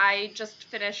 and I just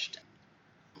finished.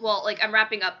 Well, like I'm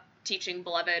wrapping up teaching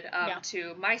Beloved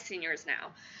to my seniors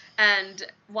now, and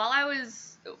while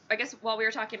we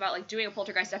were talking about like doing a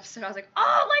Poltergeist episode, I was like,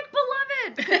 oh, like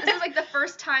Beloved, because this is like the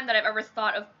first time that I've ever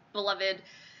thought of Beloved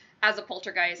as a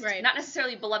poltergeist, not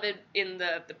necessarily Beloved in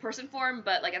the person form,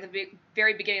 but like at the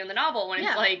very beginning of the novel when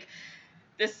it's like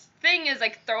this thing is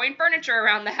like throwing furniture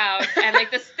around the house and like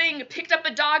this thing picked up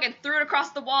a dog and threw it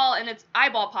across the wall and its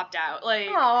eyeball popped out. Like,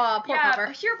 oh, poor Popper.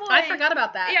 Here Boy. I forgot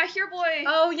about that. Yeah, Here Boy.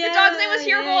 Oh yeah. The dog's name was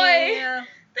Here Boy. Yeah.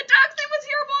 The dog's name was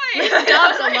Here Boy. Leave the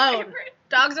dogs alone.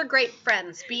 Dogs are great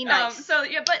friends. Be nice. So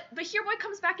yeah, but Here Boy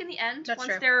comes back in the end. That's once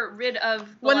true. They're rid of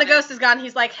Beloved. When the ghost is gone,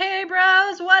 he's like, "Hey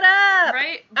bros, what up?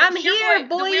 Right? But I'm here,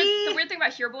 boy." The weird thing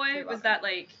about Here Boy was that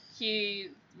like he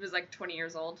was like 20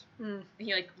 years old. And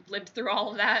he like lived through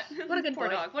all of that. What a good Poor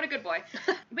boy. dog. What a good boy.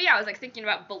 But yeah, I was like thinking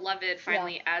about Beloved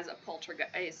finally as a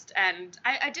poltergeist, and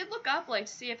I did look up like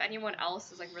to see if anyone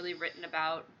else has like really written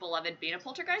about Beloved being a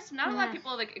poltergeist. Not a lot of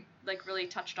people like really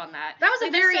touched on that. That was like,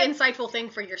 a very insightful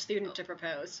thing for your student to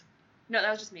propose. No, that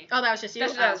was just me. Oh, that was just you?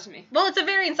 That was just me. Well, it's a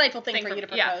very insightful thing for you to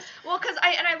propose. Yeah. Well, because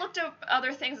I looked up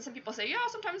other things that some people say,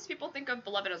 sometimes people think of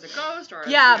Beloved as a ghost or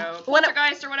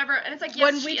poltergeist or whatever, and it's like,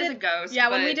 yes, she is a ghost. Yeah,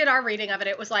 when we did our reading of it,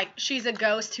 it was like, she's a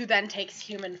ghost who then takes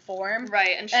human form.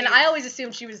 Right, and I always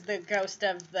assumed she was the ghost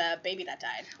of the baby that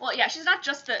died. Well, yeah, she's not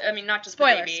just Spoilers.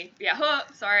 The baby. Yeah,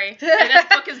 sorry. That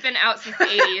book has been out since the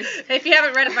 80s. If you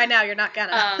haven't read it by now, you're not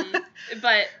gonna.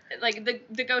 But, like,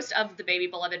 the ghost of the baby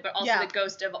Beloved, but also the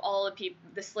ghost of all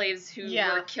the slaves who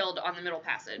were killed on the Middle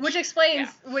Passage. Which explains,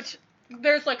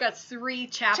 there's like a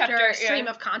 3-chapter stream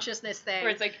of consciousness thing. Where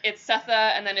it's like, it's Setha,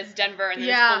 and then it's Denver, and then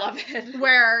it's Beloved.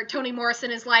 Where Toni Morrison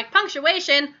is like,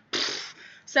 punctuation.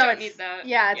 So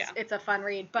it's a fun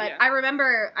read. But I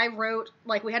remember I wrote,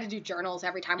 like, we had to do journals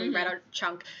every time we read a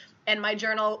chunk. And my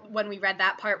journal, when we read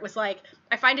that part, was like,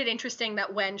 I find it interesting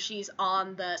that when she's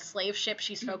on the slave ship,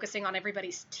 she's focusing on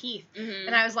everybody's teeth.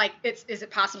 And I was like, is it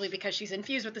possibly because she's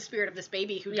infused with the spirit of this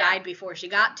baby who died before she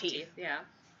got teeth? Yeah.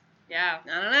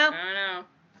 I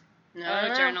don't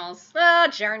know. Journals. Oh,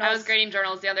 journals. I was grading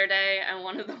journals the other day, and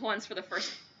one of the ones for the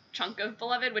first chunk of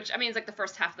Beloved, which, I mean, is like the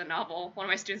first half of the novel, one of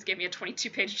my students gave me a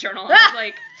 22-page journal, and I was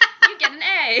like, you get an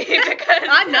A, because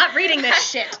I'm not reading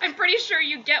this shit. I'm pretty sure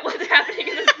you get what's happening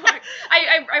in this book.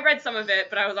 I read some of it,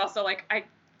 but I was also like, I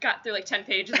got through like 10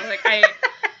 pages, I was like,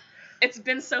 it's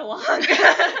been so long.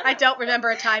 I don't remember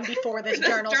a time before this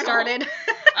journal started.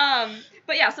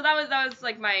 But yeah, so that was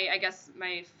like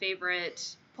my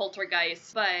favorite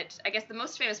poltergeist, but I guess the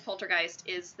most famous poltergeist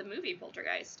is the movie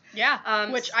Poltergeist.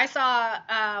 Yeah, which I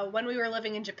saw when we were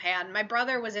living in Japan. My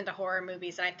brother was into horror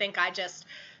movies, and I think I just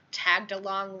tagged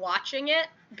along watching it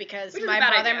because my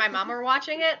brother and my mom were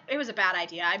watching it. It was a bad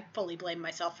idea. I fully blame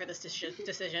myself for this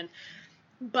decision.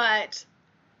 But,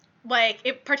 like,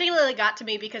 it particularly got to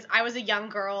me because I was a young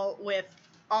girl with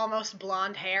almost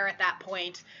blonde hair at that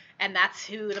point, and that's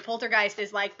who the poltergeist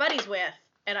is, like, buddies with.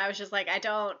 And I was just like, I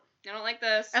don't like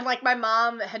this. And, like, my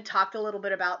mom had talked a little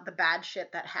bit about the bad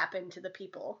shit that happened to the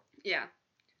people. Yeah.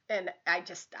 And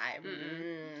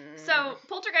So,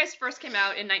 Poltergeist first came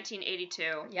out in 1982.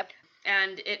 Yep.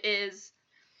 And it's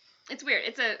weird.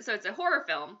 It's a horror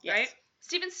film, right?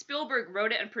 Steven Spielberg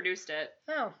wrote it and produced it.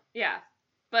 Oh. Yeah.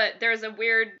 But there's a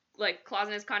weird, like, clause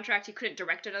in his contract. He couldn't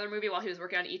direct another movie while he was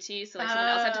working on E.T., so, like, someone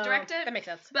else had to direct it. That makes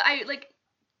sense. But I, like,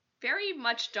 very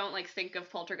much don't, like, think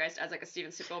of Poltergeist as, like, a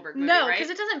Steven Spielberg movie, No, because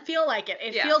it doesn't feel like it.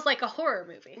 It feels like a horror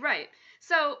movie. Right.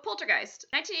 So, Poltergeist,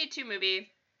 1982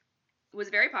 movie. was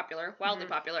very popular, wildly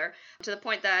popular, to the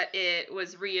point that it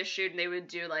was reissued and they would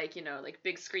do like, you know, like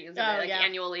big screens of it, like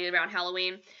annually around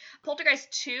Halloween.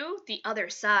 Poltergeist 2, The Other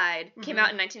Side, came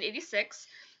out in 1986.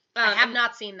 I have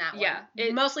not seen that one.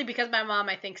 Yeah. Mostly because my mom,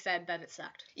 I think, said that it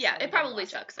sucked. Yeah, so it probably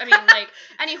sucks. I mean, like,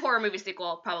 any horror movie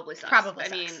sequel probably sucks. I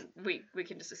mean, we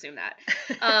can just assume that.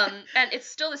 And it's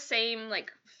still the same,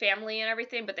 like, family and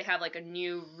everything, but they have, like, a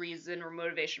new reason or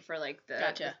motivation for, like,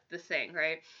 the thing,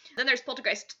 right? Then there's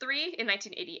Poltergeist 3 in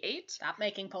 1988. Stop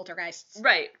making poltergeists.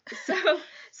 Right.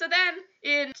 So then,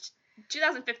 in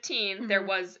 2015, there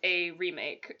was a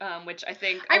remake, which I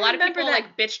think a lot of people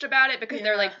like bitched about it because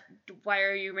they're like, why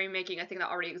are you remaking a thing that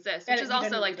already exists? Which is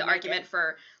also like the argument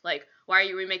for like, why are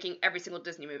you remaking every single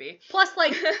Disney movie? Plus,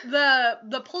 like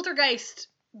the poltergeist,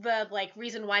 the like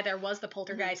reason why there was the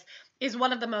poltergeist is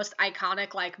one of the most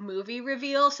iconic like movie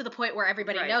reveals, to the point where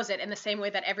everybody knows it, in the same way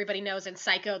that everybody knows in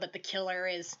Psycho that the killer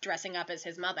is dressing up as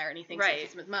his mother and he thinks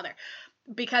it's his mother.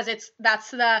 Because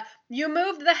you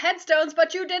moved the headstones,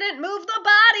 but you didn't move the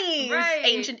bodies. Right.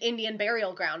 Ancient Indian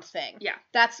burial ground thing. Yeah.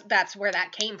 That's where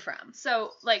that came from.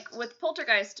 So, like, with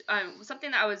Poltergeist,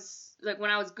 something that I was, like, when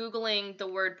I was Googling the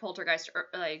word poltergeist,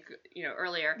 like, you know,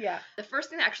 earlier. Yeah. The first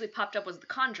thing that actually popped up was The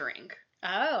Conjuring.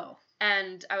 Oh.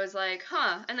 And I was like,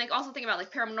 huh. And, like, also thinking about,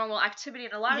 like, Paranormal Activity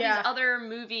and a lot of these other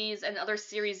movies and other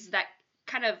series that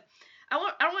kind of, I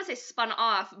don't want to say spun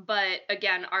off, but,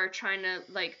 again, are trying to,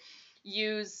 like,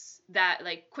 use that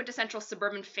like quintessential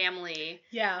suburban family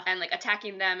and like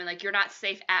attacking them and like you're not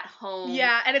safe at home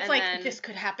and it's like this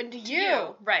could happen to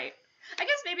you. Right. I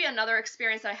guess maybe another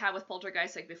experience I had with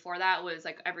Poltergeist like before that was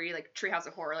like every like Treehouse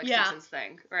of Horror like Simpsons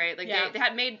thing, right? Like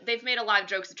they've made a lot of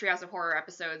jokes in Treehouse of Horror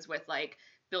episodes with like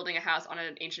building a house on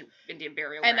an ancient Indian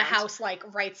burial ground. And the house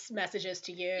like writes messages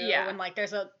to you and like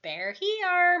there's a there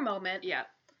here moment. Yeah.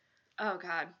 Oh,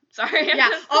 God. Sorry. Yeah,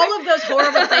 all of those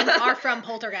horrible things are from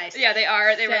Poltergeist. Yeah, they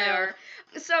are. They really are.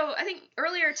 So, I think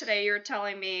earlier today you were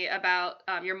telling me about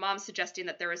your mom suggesting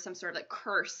that there was some sort of, like,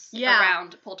 curse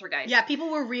around Poltergeist. Yeah,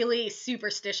 people were really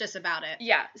superstitious about it.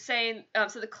 Yeah, saying,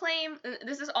 so the claim,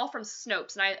 this is all from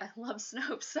Snopes, and I love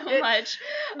Snopes so much.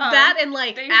 That and,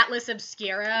 like, Atlas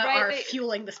Obscura are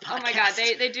fueling this podcast. Oh, my God,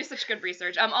 they do such good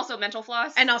research. Also, Mental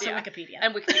Floss. And also Wikipedia.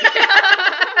 And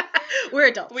Wikipedia. We're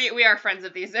adults. We are friends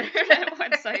of these internet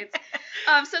websites.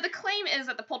 So the claim is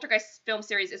that the Poltergeist film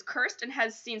series is cursed and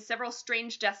has seen several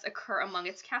strange deaths occur among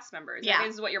its cast members. Yeah. I think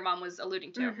this is what your mom was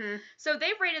alluding to. Mm-hmm. So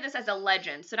they've rated this as a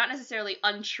legend, so not necessarily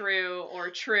untrue or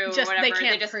true or whatever. They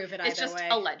can't prove it either way. It's just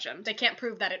a legend. They can't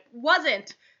prove that it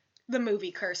wasn't the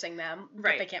movie cursing them,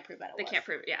 but they can't prove that it was. They can't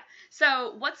prove it, yeah.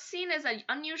 So, what's seen as an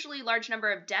unusually large number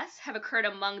of deaths have occurred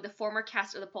among the former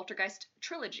cast of the Poltergeist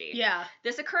trilogy. Yeah.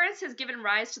 This occurrence has given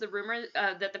rise to the rumor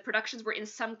that the productions were in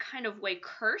some kind of way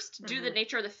cursed due to the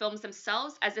nature of the films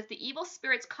themselves, as if the evil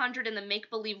spirits conjured in the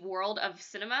make-believe world of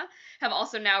cinema have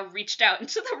also now reached out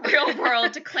into the real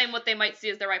world to claim what they might see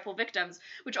as their rightful victims,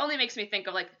 which only makes me think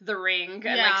of, like, The Ring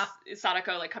and, like,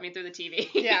 Sadako, like, coming through the TV.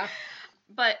 Yeah.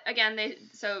 But again,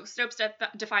 Snopes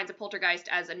defines a poltergeist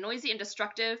as a noisy and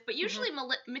destructive, but usually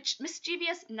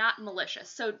mischievous, not malicious.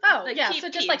 So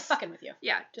just like fucking with you.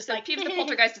 Yeah, just so like Peeves the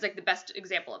poltergeist is like the best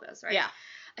example of this, right? Yeah.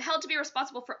 Held to be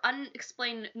responsible for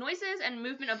unexplained noises and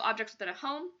movement of objects within a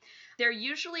home. They're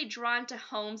usually drawn to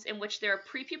homes in which there are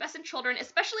prepubescent children,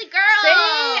 especially girls. See?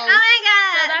 Oh my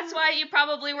God! So that's why you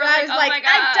probably were like, oh my God.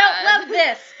 I don't love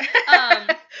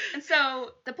this. And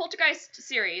so the Poltergeist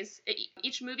series,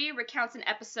 each movie recounts an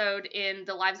episode in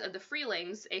the lives of the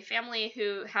Freelings, a family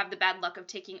who have the bad luck of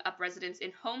taking up residence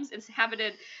in homes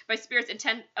inhabited by spirits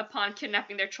intent upon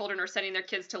kidnapping their children or sending their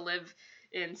kids to live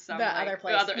in some other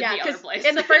place. The other place.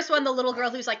 In the first one, the little girl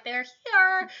who's like, they're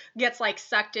here, gets like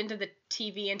sucked into the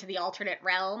TV, into the alternate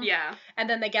realm. Yeah. And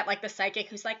then they get like the psychic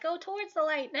who's like, go towards the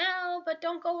light now, but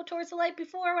don't go towards the light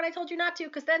before when I told you not to,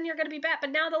 because then you're going to be bad.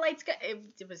 But now the light's good.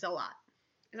 It was a lot.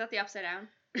 Is that the Upside Down?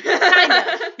 Kind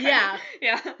of. Yeah.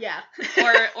 Yeah.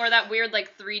 or that weird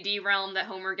like 3D realm that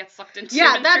Homer gets sucked into.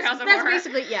 Yeah, that's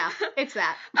basically, it's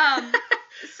that.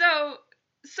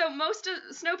 So most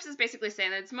of Snopes is basically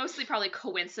saying that it's mostly probably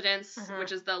coincidence,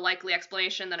 which is the likely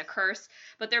explanation, than a curse.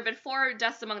 But there have been 4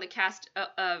 deaths among the cast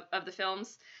of the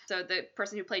films. So the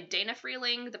person who played Dana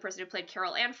Freeling, the person who played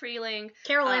Carol Ann Freeling.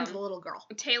 Carol Ann's the little girl.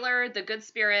 Taylor, the good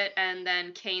spirit, and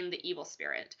then Kane, the evil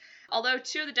spirit. Although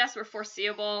 2 of the deaths were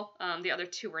foreseeable, the other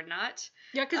 2 were not.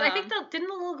 Yeah, because I think didn't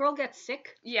the little girl get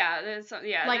sick? Yeah,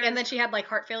 and then she had like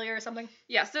heart failure or something.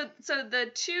 Yeah, so the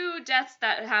 2 deaths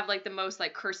that have like the most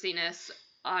like cursiness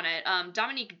on it.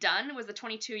 Dominique Dunne was the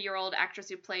 22-year-old actress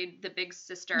who played the big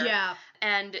sister. Yeah.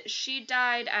 And she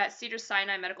died at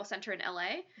Cedars-Sinai Medical Center in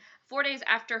LA 4 days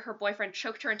after her boyfriend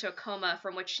choked her into a coma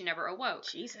from which she never awoke.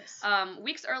 Jesus.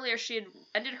 Weeks earlier, she had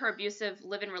ended her abusive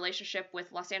live-in relationship with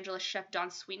Los Angeles chef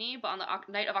Don Sweeney, but on the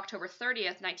night of October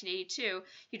 30th, 1982,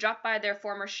 he dropped by their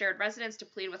former shared residence to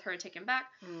plead with her to take him back.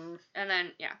 And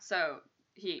then, so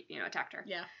he, attacked her.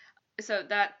 Yeah. So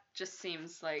that just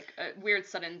seems like a weird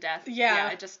sudden death.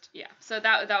 Yeah. So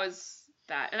that was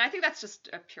that. And I think that's just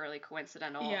a purely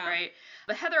coincidental, right?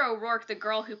 But Heather O'Rourke, the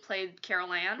girl who played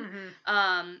Carol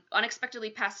Ann,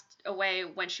 unexpectedly passed away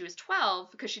when she was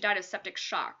 12 because she died of septic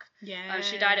shock. Yeah.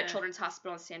 She died at Children's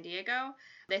Hospital in San Diego.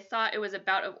 They thought it was a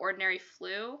bout of ordinary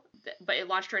flu, but it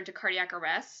launched her into cardiac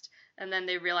arrest. And then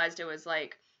they realized it was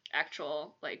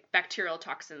actual bacterial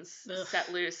toxins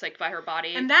set loose by her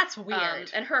body. And that's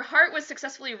weird. And her heart was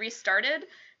successfully restarted.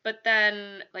 But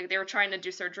then, they were trying to do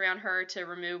surgery on her to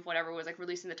remove whatever was,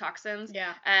 releasing the toxins.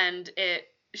 Yeah. And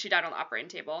she died on the operating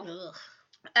table. Ugh.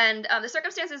 And the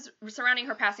circumstances surrounding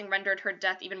her passing rendered her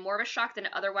death even more of a shock than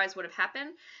it otherwise would have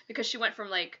happened, because she went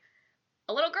from,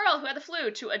 a little girl who had the flu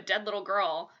to a dead little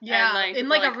girl. Yeah, and, in, a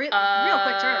real quick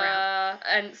turnaround.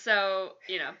 And so,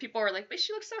 people were like, but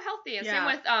she looks so healthy. And same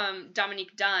with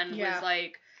Dominique Dunne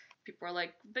was, people were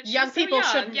like, but she's young people so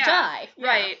young. shouldn't die. Yeah.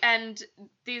 Right. And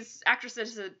these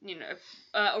actresses,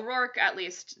 O'Rourke, at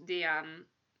least, the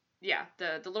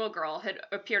little girl had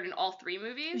appeared in all 3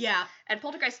 movies. Yeah. And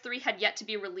Poltergeist 3 had yet to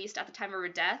be released at the time of her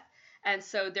death. And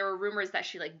so there were rumors that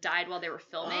she, died while they were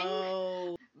filming.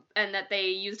 Oh. And that they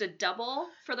used a double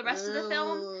for the rest of the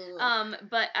film.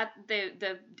 But at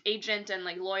the agent and,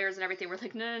 lawyers and everything were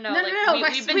like, no.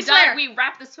 We've been done. We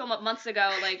wrapped this film up months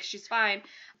ago. She's fine.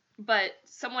 But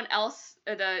someone else,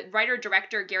 the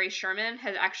writer-director Gary Sherman,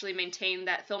 had actually maintained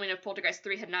that filming of Poltergeist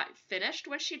 3 had not finished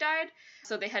when she died.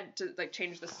 So they had to,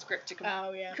 change the script to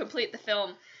complete the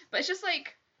film. But it's just, I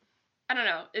don't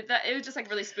know. It was just,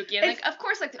 really spooky. And, of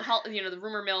course, the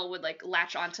rumor mill would,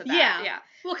 latch onto that. Yeah.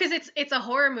 Well, because it's a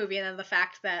horror movie, and then the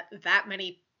fact that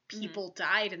many people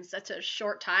died in such a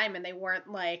short time, and they weren't,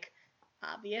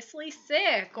 obviously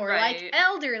sick or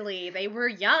elderly. They were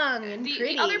young and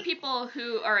pretty. The other people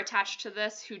who are attached to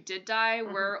this who did die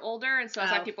were older, and so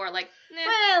that's why people are like,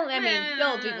 well, I mean,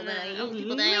 old people die. Old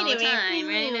people die all the time,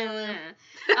 right?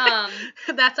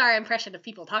 That's our impression of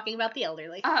people talking about the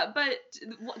elderly. But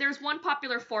there's one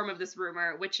popular form of this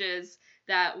rumor, which is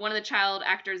that one of the child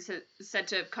actors is said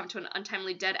to have come to an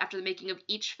untimely death after the making of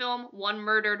each film. One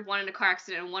murdered, one in a car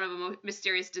accident, and one of a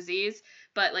mysterious disease.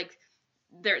 But,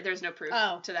 there's no proof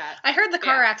to that. I heard the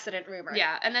car accident rumor.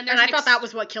 Yeah, and then I thought that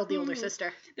was what killed the older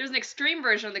sister. There's an extreme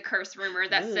version of the curse rumor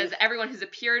that says everyone who's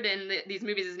appeared in these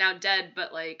movies is now dead,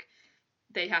 but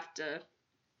they have to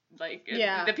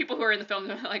the people who are in the film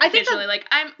occasionally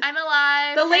I'm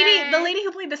alive. The lady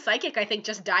who played the psychic, I think,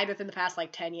 just died within the past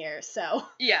 10 years. So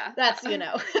yeah, that's and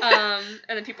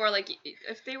then people are like,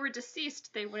 if they were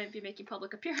deceased, they wouldn't be making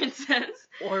public appearances,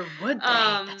 or would they?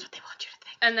 That's what they want you to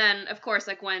think. And then of course,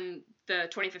 when the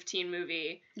 2015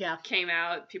 movie came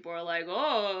out, people were like,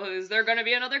 oh, is there going to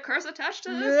be another curse attached to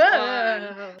this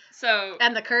one? So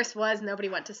and the curse was nobody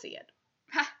went to see it.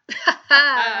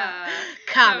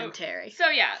 Commentary. So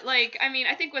yeah, I mean,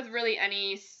 I think with really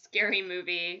any scary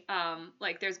movie,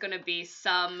 there's gonna be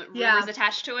some rumors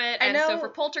attached to it, and so for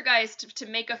Poltergeist to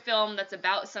make a film that's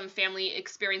about some family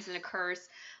experiencing a curse,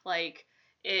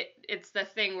 it's the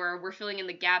thing where we're filling in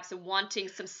the gaps and wanting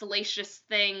some salacious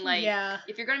thing,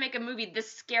 if you're gonna make a movie this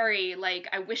scary,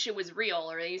 I wish it was real,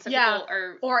 or some people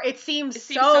are, or it seems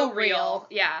so real,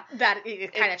 yeah, that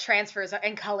it kind of transfers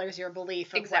and colors your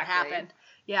belief of what happened.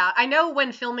 Yeah, I know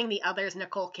when filming The Others,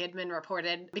 Nicole Kidman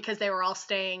reported, because they were all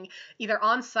staying either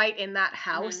on site in that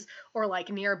house or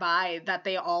nearby, that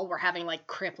they all were having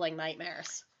crippling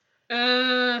nightmares.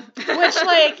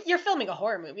 Which, you're filming a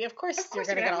horror movie. Of course you're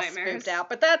going to get all spooked out.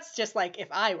 But that's just if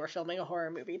I were filming a horror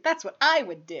movie, that's what I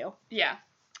would do. Yeah.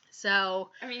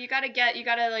 So. I mean, you gotta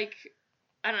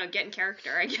I don't know, get in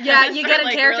character, I guess. Yeah, you get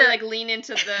in character. Really, lean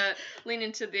into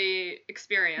the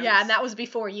experience. Yeah, and that was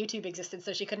before YouTube existed,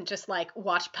 so she couldn't just,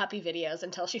 watch puppy videos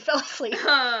until she fell asleep.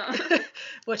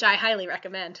 Which I highly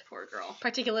recommend. Poor girl.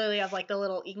 Particularly of, the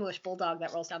little English bulldog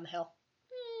that rolls down the hill.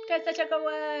 That's such a good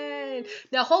one.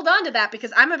 Now, hold on to that,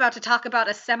 because I'm about to talk about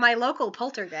a semi-local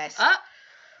poltergeist.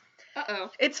 Uh-oh.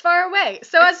 It's far away.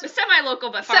 So it's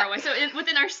semi-local, but far away. So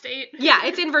within our state? Yeah,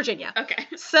 it's in Virginia. Okay.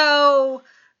 So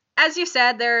as you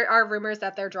said, there are rumors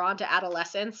that they're drawn to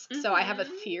adolescents. Mm-hmm. So I have a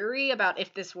theory about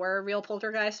if this were a real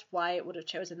poltergeist, why it would have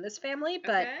chosen this family.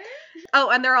 But oh,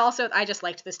 and there are also, I just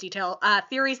liked this detail,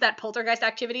 theories that poltergeist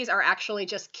activities are actually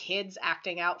just kids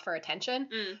acting out for attention.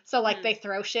 So like they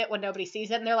throw shit when nobody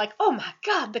sees it, and they're like, "Oh my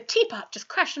god, the teapot just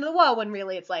crashed into the wall," when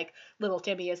really it's like little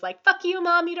Timmy is like, "Fuck you,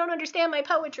 Mom, you don't understand my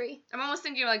poetry." I'm almost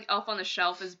thinking like Elf on the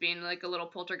Shelf as being like a little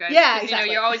poltergeist. Yeah, exactly. You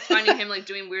know, you're always finding him like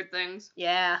doing weird things.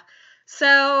 Yeah.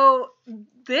 So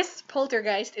this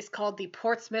poltergeist is called the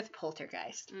Portsmouth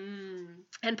Poltergeist.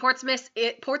 And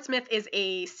Portsmouth is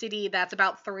a city that's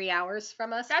about 3 hours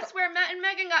from us. That's where Matt and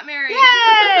Megan got married.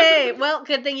 Yay! Well,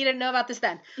 good thing you didn't know about this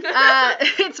then.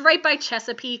 It's right by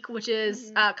Chesapeake, which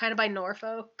is kind of by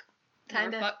Norfolk.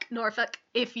 Norfolk,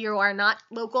 if you are not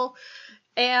local.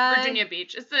 And Virginia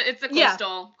Beach. It's a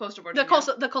coastal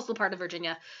Virginia. The coastal part of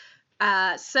Virginia.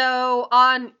 So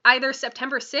on either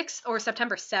September 6th or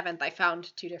September 7th, I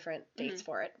found 2 different dates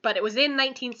for it. But it was in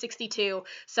 1962.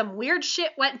 Some weird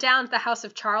shit went down at the house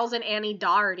of Charles and Annie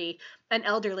Doherty, an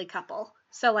elderly couple.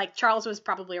 So, like, Charles was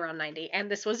probably around 90.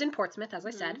 And this was in Portsmouth, as I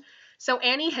said. So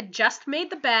Annie had just made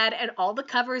the bed, and all the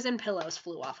covers and pillows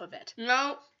flew off of it.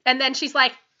 No. And then she's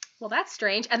like, well, that's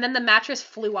strange. And then the mattress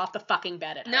flew off the fucking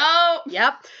bed at her. No.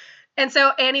 Yep. And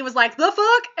so Annie was like, the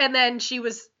fuck? And then she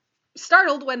was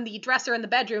startled when the dresser in the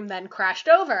bedroom then crashed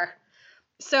over.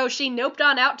 So she noped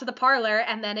on out to the parlor,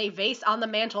 and then a vase on the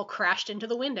mantle crashed into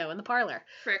the window in the parlor.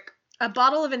 Frick. A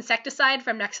bottle of insecticide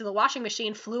from next to the washing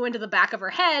machine flew into the back of her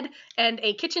head, and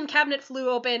a kitchen cabinet flew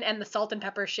open, and the salt and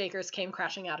pepper shakers came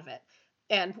crashing out of it.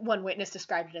 And one witness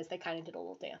described it as they kind of did a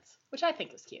little dance, which I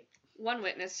think was cute. One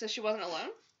witness, so she wasn't alone?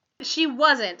 She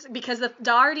wasn't, because the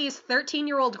Doherty's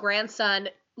 13-year-old grandson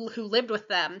who lived with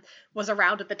them was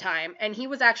around at the time, and he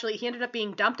ended up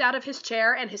being dumped out of his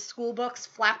chair, and his school books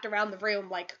flapped around the room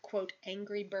like, quote,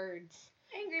 Angry Birds.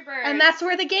 Angry Birds. And that's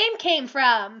where the game came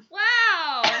from.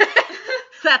 Wow.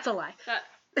 That's a lie.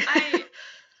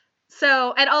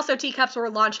 So, and also teacups were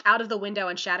launched out of the window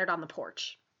and shattered on the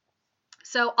porch.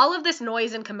 So all of this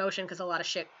noise and commotion, because a lot of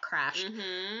shit crashed,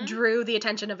 drew the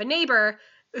attention of a neighbor,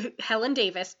 Helen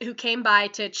Davis, who came by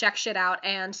to check shit out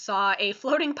and saw a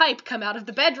floating pipe come out of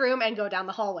the bedroom and go down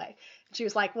the hallway. She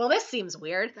was like, well, this seems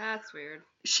weird. That's weird.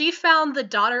 She found the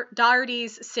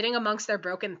Dohertys sitting amongst their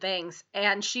broken things,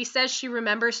 and she says she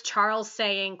remembers Charles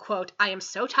saying, quote, I am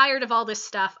so tired of all this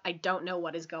stuff, I don't know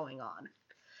what is going on.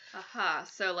 Aha,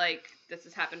 so, like, this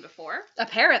has happened before?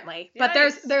 Apparently. Yikes. But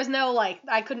there's no, like,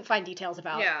 I couldn't find details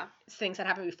about things that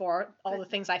happened before. All the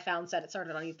things I found said it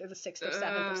started on either the 6th or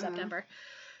 7th of September.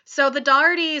 So the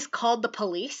Dohertys called the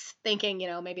police, thinking,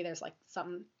 maybe there's, like,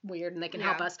 something weird and they can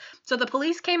help us. So the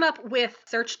police came up with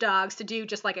search dogs to do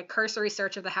just, like, a cursory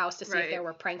search of the house to see if there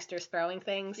were pranksters throwing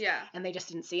things. Yeah. And they just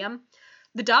didn't see them.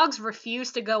 The dogs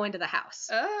refused to go into the house.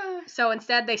 So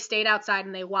instead they stayed outside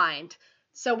and they whined.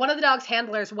 So one of the dog's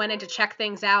handlers went in to check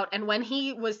things out, and when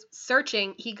he was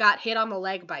searching, he got hit on the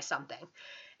leg by something.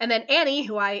 And then Annie,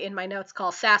 who I, in my notes,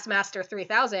 call Sassmaster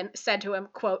 3000, said to him,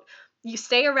 quote, you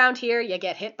stay around here, you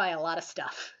get hit by a lot of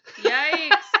stuff. Yikes.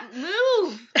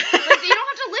 Move! Like, you don't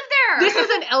have to live there! This is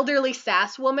an elderly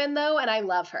sass woman, though, and I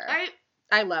love her.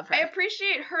 I love her. I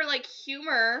appreciate her, like,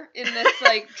 humor in this,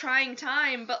 like, trying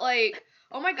time, but, like,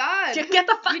 oh my god. Just get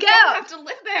the fuck out! You don't have to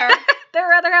live there. There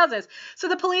are other houses. So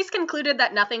the police concluded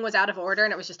that nothing was out of order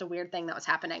and it was just a weird thing that was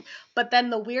happening. But then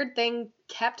the weird thing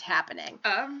kept happening.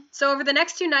 So over the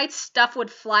next 2 nights, stuff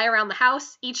would fly around the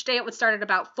house. Each day it would start at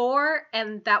about 4,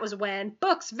 and that was when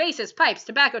books, vases, pipes,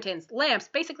 tobacco tins, lamps,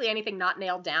 basically anything not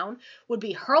nailed down, would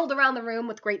be hurled around the room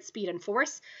with great speed and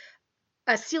force.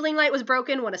 A ceiling light was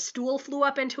broken when a stool flew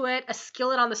up into it, a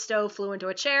skillet on the stove flew into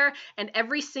a chair, and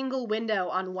every single window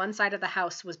on one side of the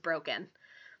house was broken.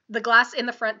 The glass in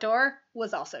the front door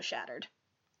was also shattered.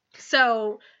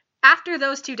 So after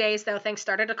those 2 days, though, things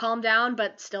started to calm down,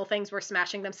 but still things were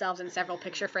smashing themselves and several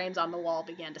picture frames on the wall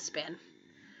began to spin.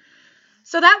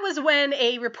 So that was when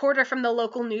a reporter from the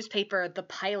local newspaper, The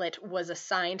Pilot, was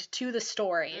assigned to the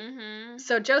story.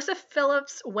 So Joseph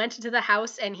Phillips went to the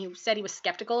house and he said he was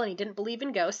skeptical and he didn't believe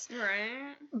in ghosts.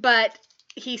 Right. But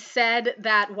he said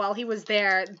that while he was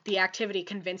there, the activity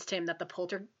convinced him that the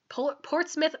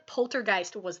Portsmouth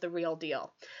poltergeist was the real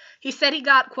deal. He said he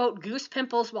got, quote, goose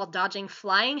pimples while dodging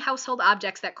flying household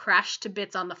objects that crashed to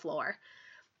bits on the floor.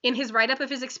 In his write-up of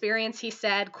his experience, he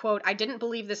said, quote, I didn't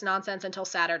believe this nonsense until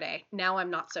Saturday. Now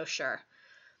I'm not so sure.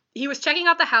 He was checking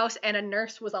out the house, and a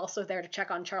nurse was also there to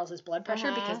check on Charles's blood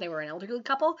pressure because they were an elderly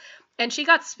couple. And she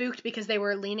got spooked because they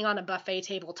were leaning on a buffet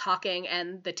table talking,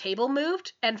 and the table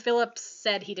moved, and Phillips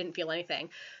said he didn't feel anything.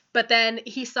 But then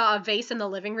he saw a vase in the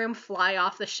living room fly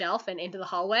off the shelf and into the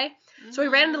hallway. So he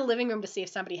ran into the living room to see if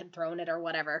somebody had thrown it or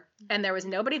whatever. And there was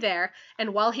nobody there.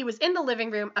 And while he was in the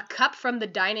living room, a cup from the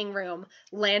dining room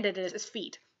landed at his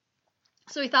feet.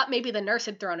 So he thought maybe the nurse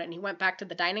had thrown it, and he went back to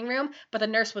the dining room, but the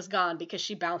nurse was gone because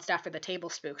she bounced after the table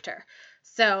spooked her.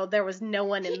 So there was no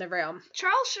one in the room.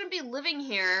 Charles shouldn't be living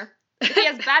here if he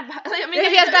has bad...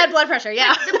 if he has bad blood pressure,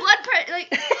 yeah. The blood pressure,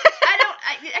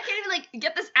 I can't even,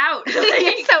 get this out.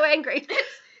 He's so angry.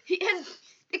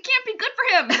 It can't be good for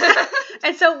him.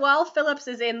 And so while Phillips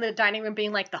is in the dining room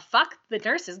being like, the fuck? The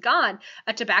nurse is gone.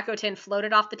 A tobacco tin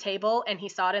floated off the table, and he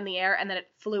saw it in the air, and then it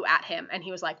flew at him. And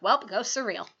he was like, well, go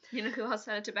surreal. You know who else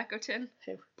had a tobacco tin?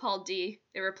 Who? Paul D.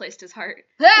 It replaced his heart.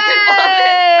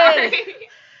 Hey! Sorry.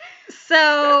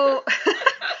 So,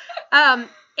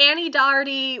 Annie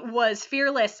Doherty was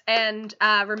fearless and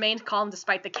remained calm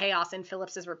despite the chaos in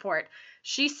Phillips's report.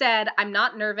 She said, I'm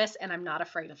not nervous, and I'm not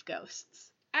afraid of ghosts.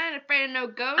 I ain't afraid of no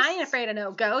ghosts. I ain't afraid of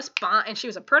no ghosts. And she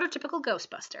was a prototypical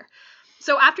ghostbuster.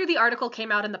 So after the article came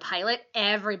out in the pilot,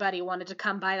 everybody wanted to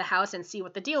come by the house and see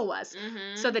what the deal was.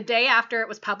 Mm-hmm. So the day after it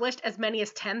was published, as many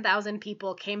as 10,000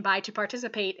 people came by to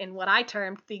participate in what I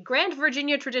termed the Grand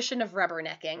Virginia tradition of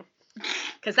rubbernecking.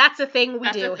 Because that's a thing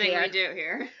we do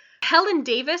here. Helen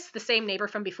Davis, the same neighbor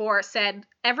from before, said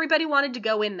everybody wanted to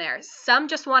go in there. Some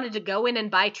just wanted to go in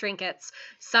and buy trinkets.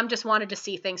 Some just wanted to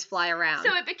see things fly around.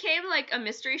 So it became like a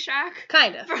mystery shack?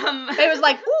 Kind of. It was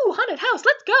like, ooh, haunted house,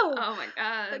 let's go. Oh my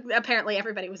god. Apparently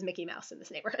everybody was Mickey Mouse in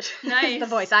this neighborhood. Nice. The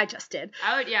voice I just did.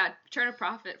 I would, turn a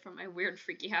profit from my weird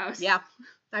freaky house. Yeah.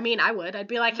 I mean, I would. I'd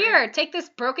be like, here, take this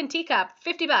broken teacup,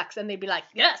 $50. And they'd be like,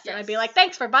 yes. And I'd be like,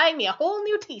 thanks for buying me a whole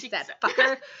new tea set,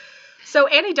 fucker. So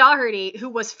Annie Doherty, who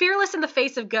was fearless in the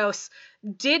face of ghosts,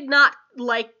 did not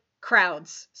like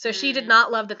crowds. So she did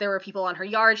not love that there were people on her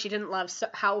yard. She didn't love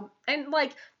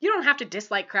you don't have to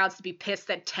dislike crowds to be pissed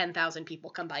that 10,000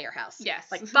 people come by your house.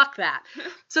 Yes. Like, fuck that.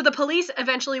 So the police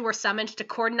eventually were summoned to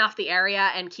cordon off the area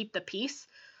and keep the peace.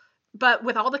 But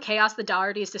with all the chaos, the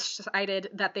Dohertys decided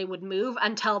that they would move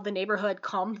until the neighborhood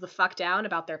calmed the fuck down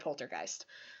about their poltergeist.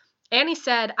 Annie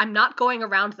said, I'm not going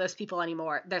around those people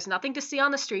anymore. There's nothing to see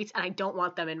on the streets, and I don't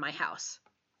want them in my house.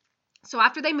 So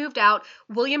after they moved out,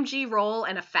 William G. Roll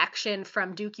and a faction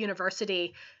from Duke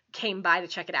University came by to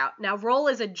check it out. Now, Roll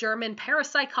is a German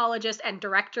parapsychologist and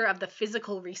director of the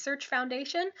Physical Research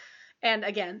Foundation, and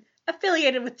again,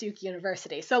 affiliated with Duke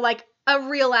University. So, like, a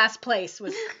real-ass place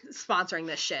was sponsoring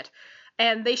this shit.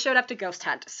 And they showed up to ghost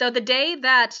hunt. So the day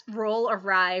that Roll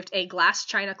arrived, a glass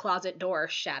china closet door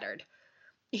shattered.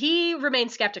 He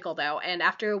remained skeptical, though, and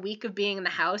after a week of being in the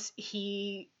house,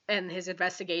 he and his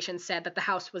investigation said that the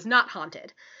house was not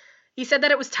haunted. He said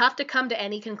that it was tough to come to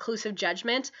any conclusive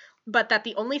judgment, but that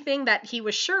the only thing that he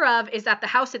was sure of is that the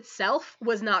house itself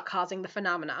was not causing the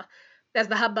phenomena, as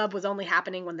the hubbub was only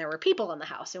happening when there were people in the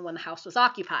house and when the house was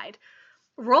occupied.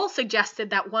 Roll suggested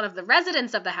that one of the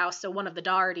residents of the house, so one of the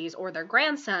Dohertys or their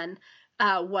grandson,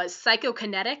 was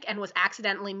psychokinetic and was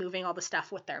accidentally moving all the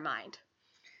stuff with their mind.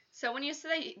 So when you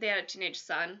said they had a teenage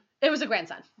son... It was a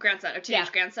grandson. A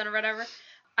teenage grandson or whatever.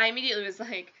 I immediately was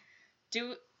like,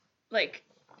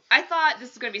 I thought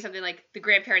this was going to be something like the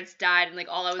grandparents died and, like,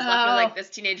 all I was left with, like, this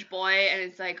teenage boy, and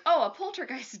it's like, oh, a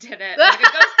poltergeist did it. Like, a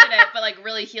ghost did it, but, like,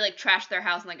 really, he, like, trashed their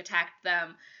house and, like, attacked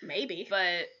them. Maybe.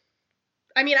 But...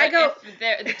 I mean,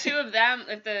 if the two of them,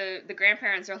 if the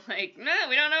grandparents are like, no,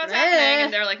 we don't know what's happening,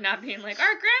 and they're, like, not being like,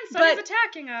 our grandson is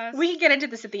attacking us. We can get into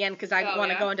this at the end, because I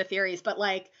want to go into theories, but,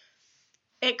 like,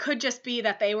 it could just be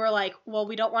that they were like, well,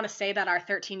 we don't want to say that our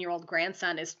 13-year-old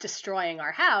grandson is destroying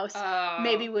our house.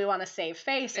 Maybe we want to save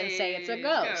face and say it's a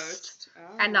ghost.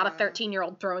 And not a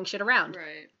 13-year-old throwing shit around.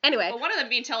 Right. Anyway. Well, one of them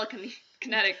being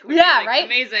telekinetic would be, like, right?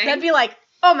 Amazing. That'd be like,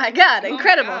 oh my god,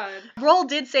 incredible. Roll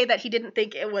did say that he didn't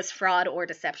think it was fraud or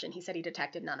deception. He said he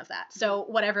detected none of that. So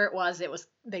whatever it was,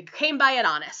 they came by it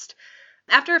honest.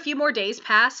 After a few more days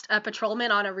passed, a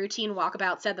patrolman on a routine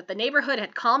walkabout said that the neighborhood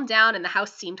had calmed down and the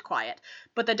house seemed quiet,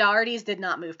 but the Dohertys did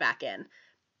not move back in.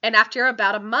 And after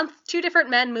about a month, 2 different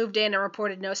men moved in and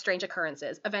reported no strange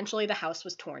occurrences. Eventually, the house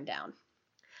was torn down.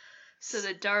 So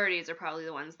the Dohertys are probably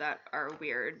the ones that are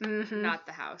weird, not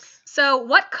the house. So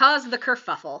what caused the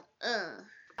kerfuffle?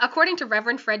 According to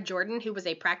Reverend Fred Jordan, who was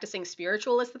a practicing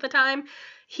spiritualist at the time,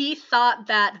 he thought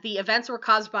that the events were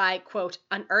caused by, quote,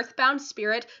 an earthbound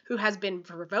spirit who has been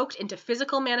provoked into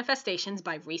physical manifestations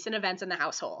by recent events in the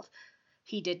household.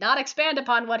 He did not expand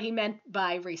upon what he meant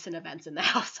by recent events in the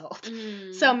household.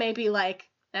 So maybe, like,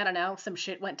 I don't know, some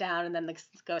shit went down and then the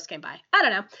ghost came by. I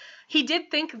don't know. He did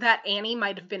think that Annie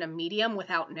might have been a medium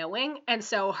without knowing, and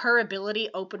so her ability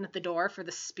opened the door for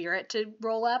the spirit to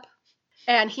roll up.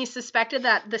 And he suspected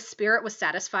that the spirit was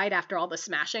satisfied after all the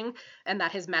smashing and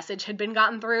that his message had been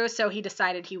gotten through, so he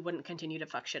decided he wouldn't continue to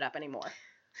fuck shit up anymore.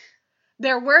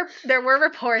 There were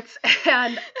reports,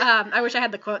 and I wish I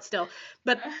had the quote still,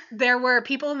 but there were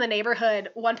people in the neighborhood.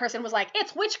 One person was like,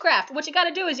 "It's witchcraft. What you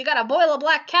gotta do is you gotta boil a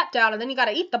black cat down, and then you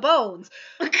gotta eat the bones."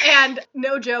 And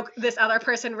no joke, this other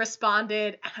person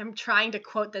responded, I'm trying to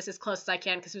quote this as close as I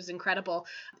can because it was incredible.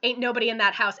 "Ain't nobody in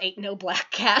that house ate no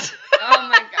black cat." Oh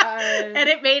my god. And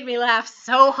it made me laugh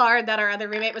so hard that our other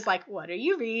roommate was like, "What are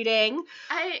you reading?"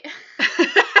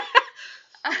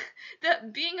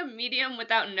 Being a medium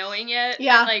without knowing it,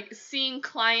 yeah, and, like, seeing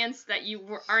clients that you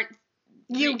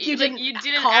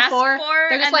didn't call ask for,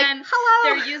 they're just and like, then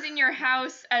hello, they're using your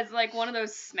house as like one of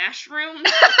those smash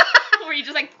rooms where you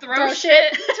just like throw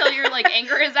shit until your like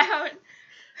anger is out.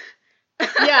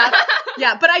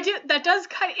 Yeah, but that does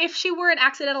kind of, if she were an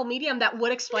accidental medium, that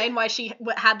would explain why she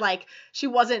had like, she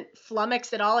wasn't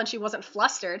flummoxed at all and she wasn't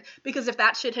flustered, because if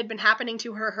that shit had been happening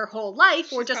to her whole life,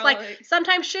 she's or just probably, like,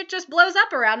 sometimes shit just blows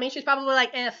up around me, she's probably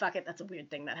like, fuck it, that's a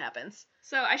weird thing that happens.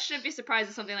 So I shouldn't be surprised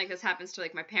if something like this happens to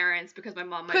like my parents, because my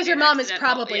mom might because your mom is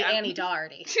probably Annie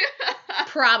Doherty.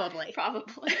 Probably.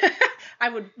 I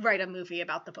would write a movie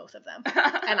about the both of them,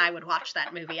 and I would watch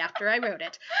that movie after I wrote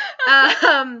it.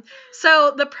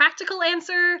 So the practical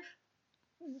answer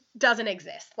doesn't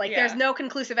exist. Like, there's no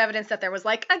conclusive evidence that there was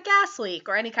like a gas leak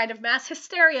or any kind of mass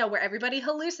hysteria where everybody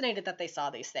hallucinated that they saw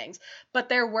these things. But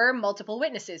there were multiple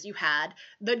witnesses. You had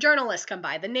the journalist come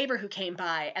by, the neighbor who came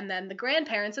by, and then the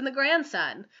grandparents and the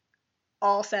grandson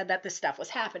all said that this stuff was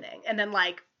happening. And then,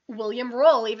 like, William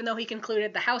Roll, even though he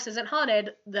concluded the house isn't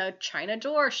haunted, the china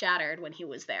door shattered when he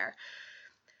was there.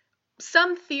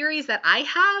 Some theories that I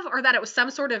have are that it was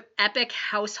some sort of epic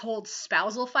household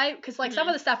spousal fight, because like some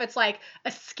of the stuff, it's like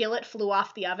a skillet flew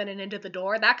off the oven and into the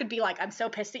door. That could be like, I'm so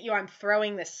pissed at you, I'm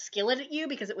throwing this skillet at you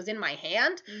because it was in my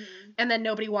hand. And then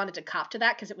nobody wanted to cop to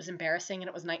that because it was embarrassing and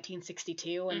it was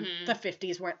 1962 and the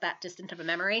 50s weren't that distant of a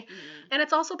memory. And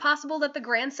it's also possible that the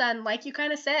grandson, like you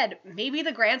kind of said, maybe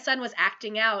the grandson was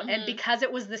acting out, and because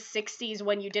it was the 60s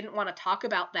when you didn't want to talk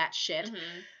about that shit,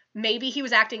 maybe he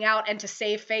was acting out, and to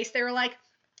save face, they were like,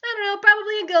 I don't know,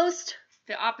 probably a ghost.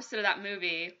 The opposite of that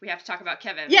movie, we have to talk about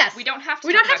Kevin. Yes. We don't have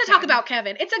to talk about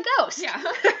Kevin. It's a ghost. Yeah.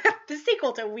 The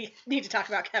sequel to We Need to Talk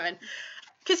About Kevin.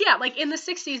 Because, yeah, like in the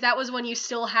 60s, that was when you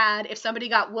still had, if somebody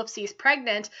got whoopsies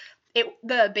pregnant,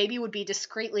 the baby would be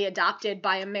discreetly adopted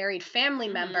by a married family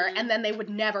member, and then they would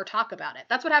never talk about it.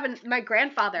 That's what happened. My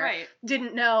grandfather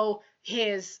didn't know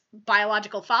his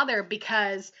biological father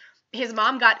because his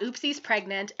mom got oopsies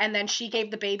pregnant, and then she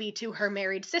gave the baby to her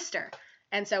married sister.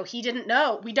 And so he didn't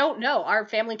know. We don't know. Our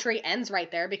family tree ends right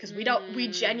there because we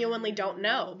genuinely don't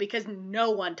know, because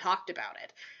no one talked about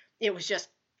it. It was just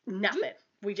nothing.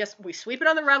 We sweep it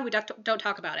on the rug. We don't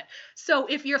talk about it. So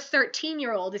if your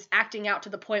 13-year-old is acting out to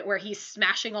the point where he's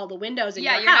smashing all the windows in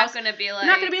your house, you're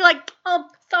not going to be like, oh,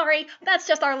 sorry, that's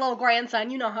just our little grandson.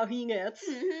 You know how he gets.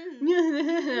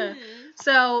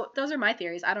 So those are my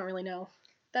theories. I don't really know.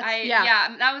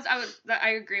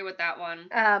 I agree with that one.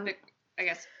 I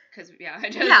guess because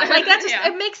like that just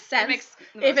it makes sense. It makes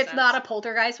if it's sense. Not a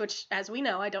poltergeist, which, as we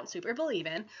know, I don't super believe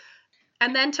in.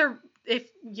 And then are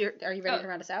you ready to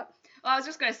round us out? Well, I was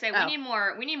just gonna say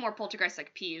we need more poltergeists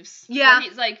like Peeves. Yeah,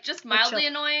 he's like just mildly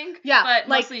annoying. Yeah, but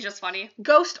like, mostly just funny.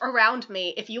 Ghost around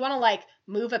me. If you want to like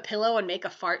move a pillow and make a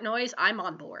fart noise, I'm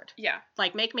on board. Yeah,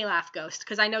 like make me laugh, Ghost,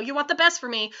 because I know you want the best for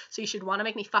me, so you should want to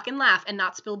make me fucking laugh and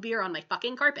not spill beer on my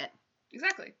fucking carpet.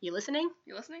 Exactly. You listening?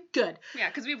 Good. Yeah,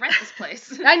 because we rent this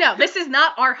place. I know this is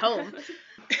not our home.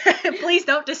 Please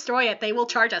don't destroy it. They will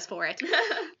charge us for it.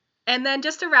 And then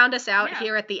just to round us out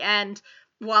here at the end,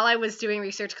 while I was doing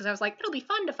research, because I was like, it'll be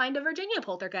fun to find a Virginia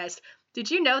poltergeist.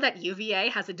 Did you know that UVA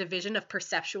has a division of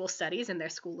perceptual studies in their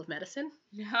School of Medicine?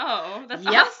 No, that's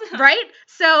awesome. Right?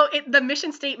 So the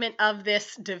mission statement of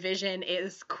this division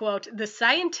is, quote, the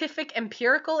scientific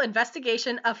empirical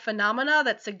investigation of phenomena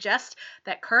that suggest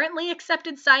that currently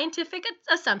accepted scientific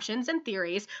assumptions and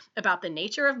theories about the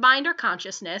nature of mind or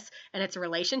consciousness and its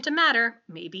relation to matter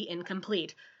may be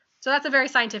incomplete. So that's a very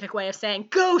scientific way of saying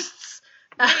ghosts.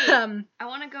 I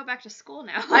want to go back to school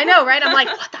now. I know, right? I'm like,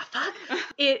 what the fuck?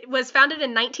 It was founded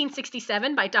in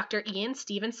 1967 by Dr. Ian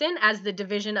Stevenson as the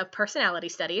Division of Personality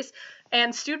Studies,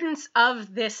 and students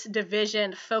of this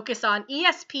division focus on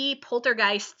ESP,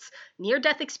 poltergeists,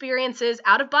 near-death experiences,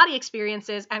 out-of-body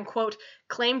experiences, and, quote,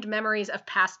 claimed memories of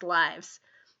past lives.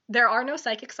 There are no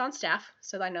psychics on staff,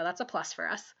 so I know that's a plus for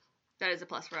us. That is a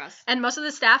plus for us. And most of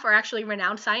the staff are actually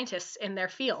renowned scientists in their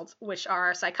fields, which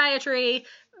are psychiatry,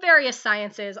 various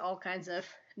sciences, all kinds of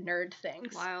nerd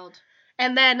things. Wild.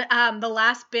 And then the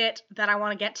last bit that I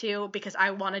want to get to, because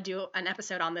I want to do an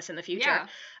episode on this in the future. Yeah.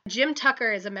 Jim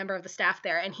Tucker is a member of the staff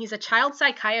there, and he's a child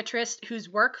psychiatrist whose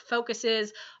work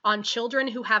focuses on children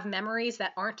who have memories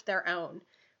that aren't their own,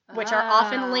 which are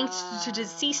often linked to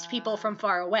deceased people from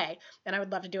far away. And I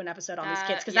would love to do an episode on these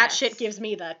kids, because that shit gives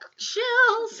me the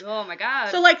chills. Oh my God.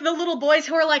 So like the little boys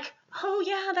who are like, oh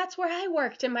yeah, that's where I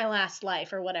worked in my last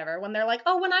life or whatever. When they're like,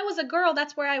 oh, when I was a girl,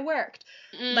 that's where I worked.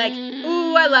 Like,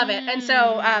 ooh, I love it. And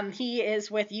so he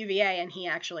is with UVA, and he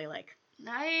actually like,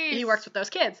 nice. He works with those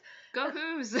kids. Go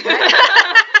Who's.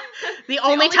 The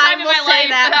only time we'll say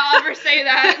that. I'll ever say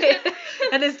that.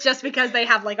 And it's just because they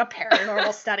have like a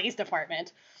paranormal studies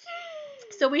department.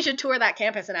 So we should tour that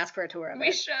campus and ask for a tour of it.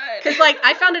 We should. Because like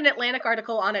I found an Atlantic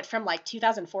article on it from like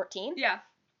 2014. Yeah.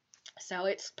 So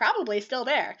it's probably still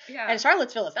there. Yeah. And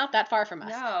Charlottesville is not that far from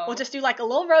us. No. We'll just do like a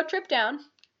little road trip down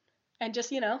and just,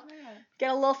 get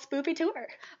a little spoopy tour.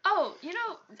 Oh,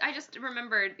 I just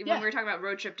remembered when we were talking about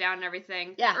road trip down and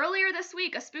everything. Yeah. Earlier this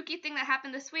week, a spooky thing that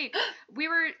happened this week.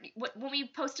 When we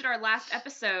posted our last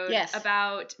episode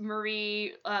about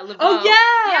Marie Laveau. Oh,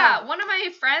 yeah! Yeah, one of my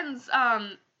friends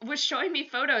was showing me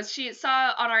photos. She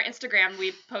saw on our Instagram,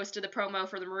 we posted the promo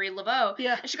for the Marie Laveau.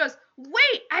 Yeah. And she goes,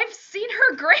 wait, I've seen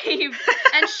her grave.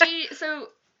 And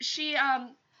she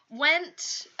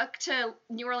went to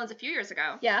New Orleans a few years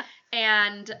ago. Yeah.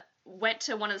 And went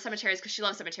to one of the cemeteries because she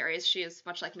loves cemeteries. She is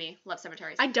much like me, loves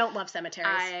cemeteries. I don't love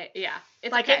cemeteries.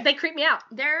 It's like okay. They creep me out.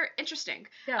 They're interesting.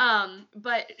 Yeah.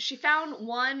 But she found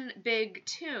one big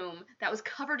tomb that was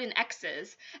covered in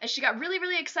X's, and she got really,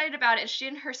 really excited about it. And she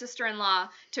and her sister-in-law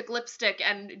took lipstick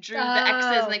and drew the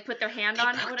X's and put their hand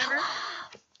on it, whatever.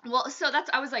 Well, so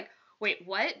I was like, wait,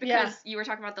 what? Because you were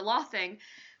talking about the law thing.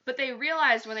 But they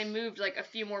realized when they moved like a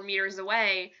few more meters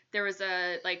away, there was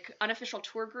a like unofficial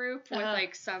tour group with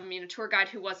like some tour guide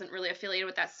who wasn't really affiliated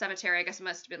with that cemetery. I guess it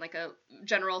must have been like a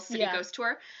general city ghost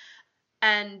tour.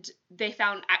 And they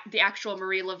found the actual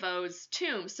Marie Laveau's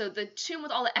tomb. So the tomb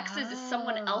with all the X's is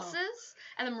someone else's.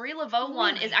 And the Marie Laveau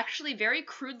one is actually very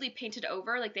crudely painted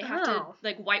over. Like, they have to,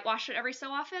 like, whitewash it every so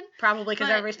often. Probably because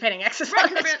everybody's painting X's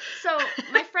on it. So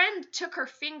my friend took her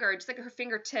finger, just like her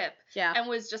fingertip, and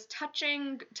was just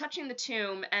touching the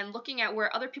tomb and looking at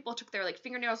where other people took their, like,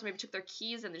 fingernails, or maybe took their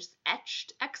keys and just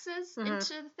etched X's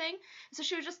into the thing. And so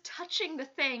she was just touching the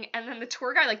thing, and then the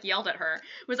tour guide, like, yelled at her.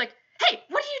 It was like, hey,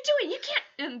 what are you doing? You can't.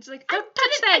 And she's like, I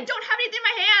don't have anything in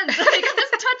my hands. Like, I'm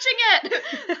just touching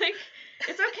it. Like,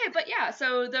 it's okay. But yeah,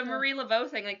 so the Marie Laveau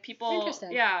thing, like, people,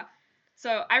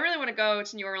 So I really want to go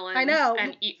to New Orleans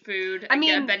and eat food and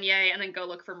get a beignet and then go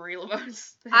look for Marie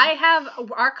Laveau's thing. I have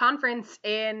our conference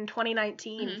in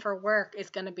 2019 for work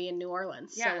is going to be in New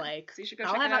Orleans. Yeah, so like, so you should go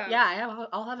check it out.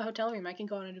 I'll have a hotel room. I can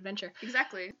go on an adventure.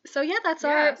 Exactly. So yeah, that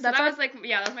was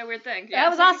my weird thing. Yeah,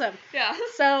 that was awesome. Yeah.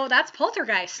 So that's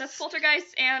Poltergeist. That's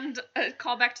Poltergeist, and a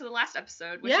call back to the last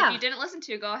episode, which if you didn't listen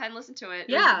to, go ahead and listen to it.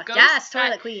 Yeah.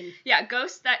 Toilet Queen. Yeah,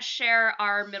 ghosts that share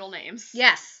our middle names.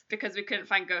 Yes. Because we couldn't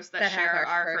find ghosts that share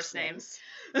our first names.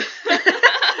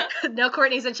 No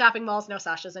Courtney's in shopping malls, no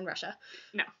Sasha's in Russia.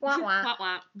 No. Wah, wah. Wah,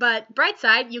 wah. But bright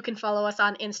side, you can follow us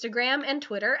on Instagram and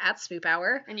Twitter at Spoop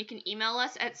Hour. And you can email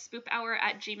us at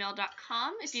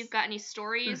spoophour@gmail.com if you've got any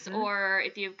stories or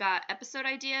if you've got episode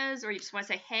ideas or you just want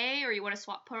to say hey or you want to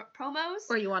swap promos.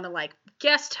 Or you want to like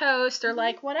guest host or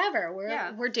like whatever.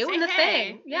 We're doing the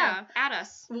thing. Yeah. Add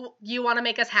us. You want to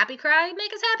make us happy cry?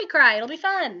 Make us happy cry. It'll be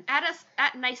fun. Add us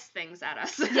at nice things at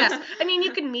us. Yes. I mean,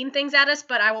 you can mean things at us,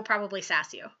 but I will probably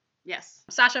sass you. Yes.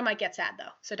 Sasha might get sad,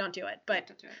 though, so don't do it. But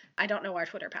don't do it. I don't know our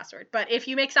Twitter password. But if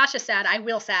you make Sasha sad, I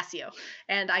will sass you.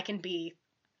 And I can be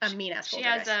a mean-ass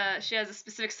poltergeist. She has a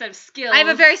specific set of skills. I have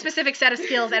a very specific set of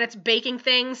skills, and it's baking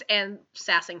things and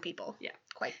sassing people. Yeah.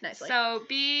 Quite nicely. So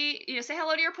say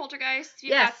hello to your poltergeist. If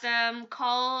you got them.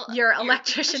 Call your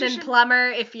electrician and plumber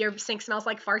if your sink smells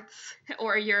like farts.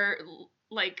 Or your,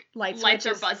 like, lights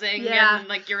are buzzing and,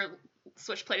 like, your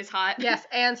switch plate is hot. Yes,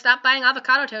 and stop buying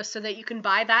avocado toast so that you can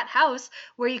buy that house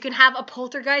where you can have a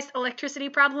poltergeist, electricity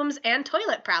problems, and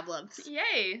toilet problems.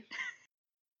 Yay.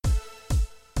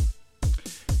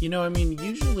 I mean,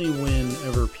 usually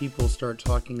whenever people start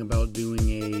talking about doing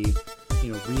a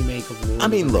remake of Lord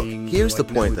of the look, Rings, here's the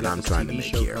point that I'm trying to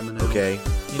make here, okay?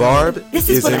 Barb This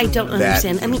is what I don't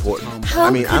understand. I mean, how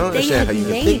could they have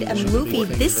made a movie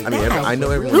this bad? I know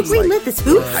Who everyone's greenlit this?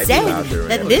 Who hyping said out there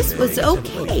that and this was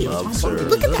everything. okay?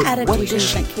 Look at the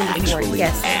adaptations that came before.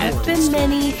 Yes, there have been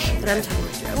many, but I'm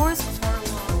talking Wars.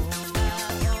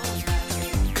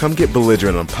 Come get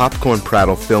belligerent on Popcorn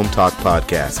Prattle Film Talk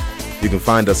Podcast. You can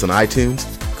find us on iTunes,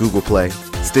 Google Play,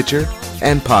 Stitcher,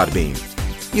 and Podbean.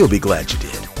 You'll be glad you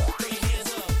did.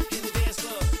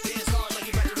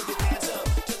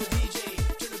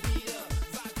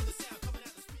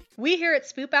 We here at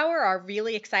Spoop Hour are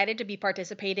really excited to be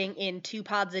participating in 2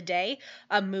 Pods a Day,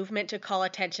 a movement to call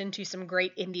attention to some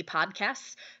great indie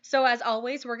podcasts. So as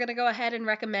always, we're going to go ahead and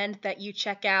recommend that you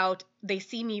check out They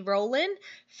See Me Rollin',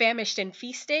 Famished and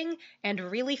Feasting, and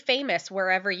Really Famous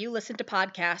wherever you listen to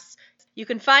podcasts. You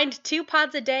can find 2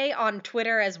 Pods a Day on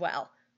Twitter as well.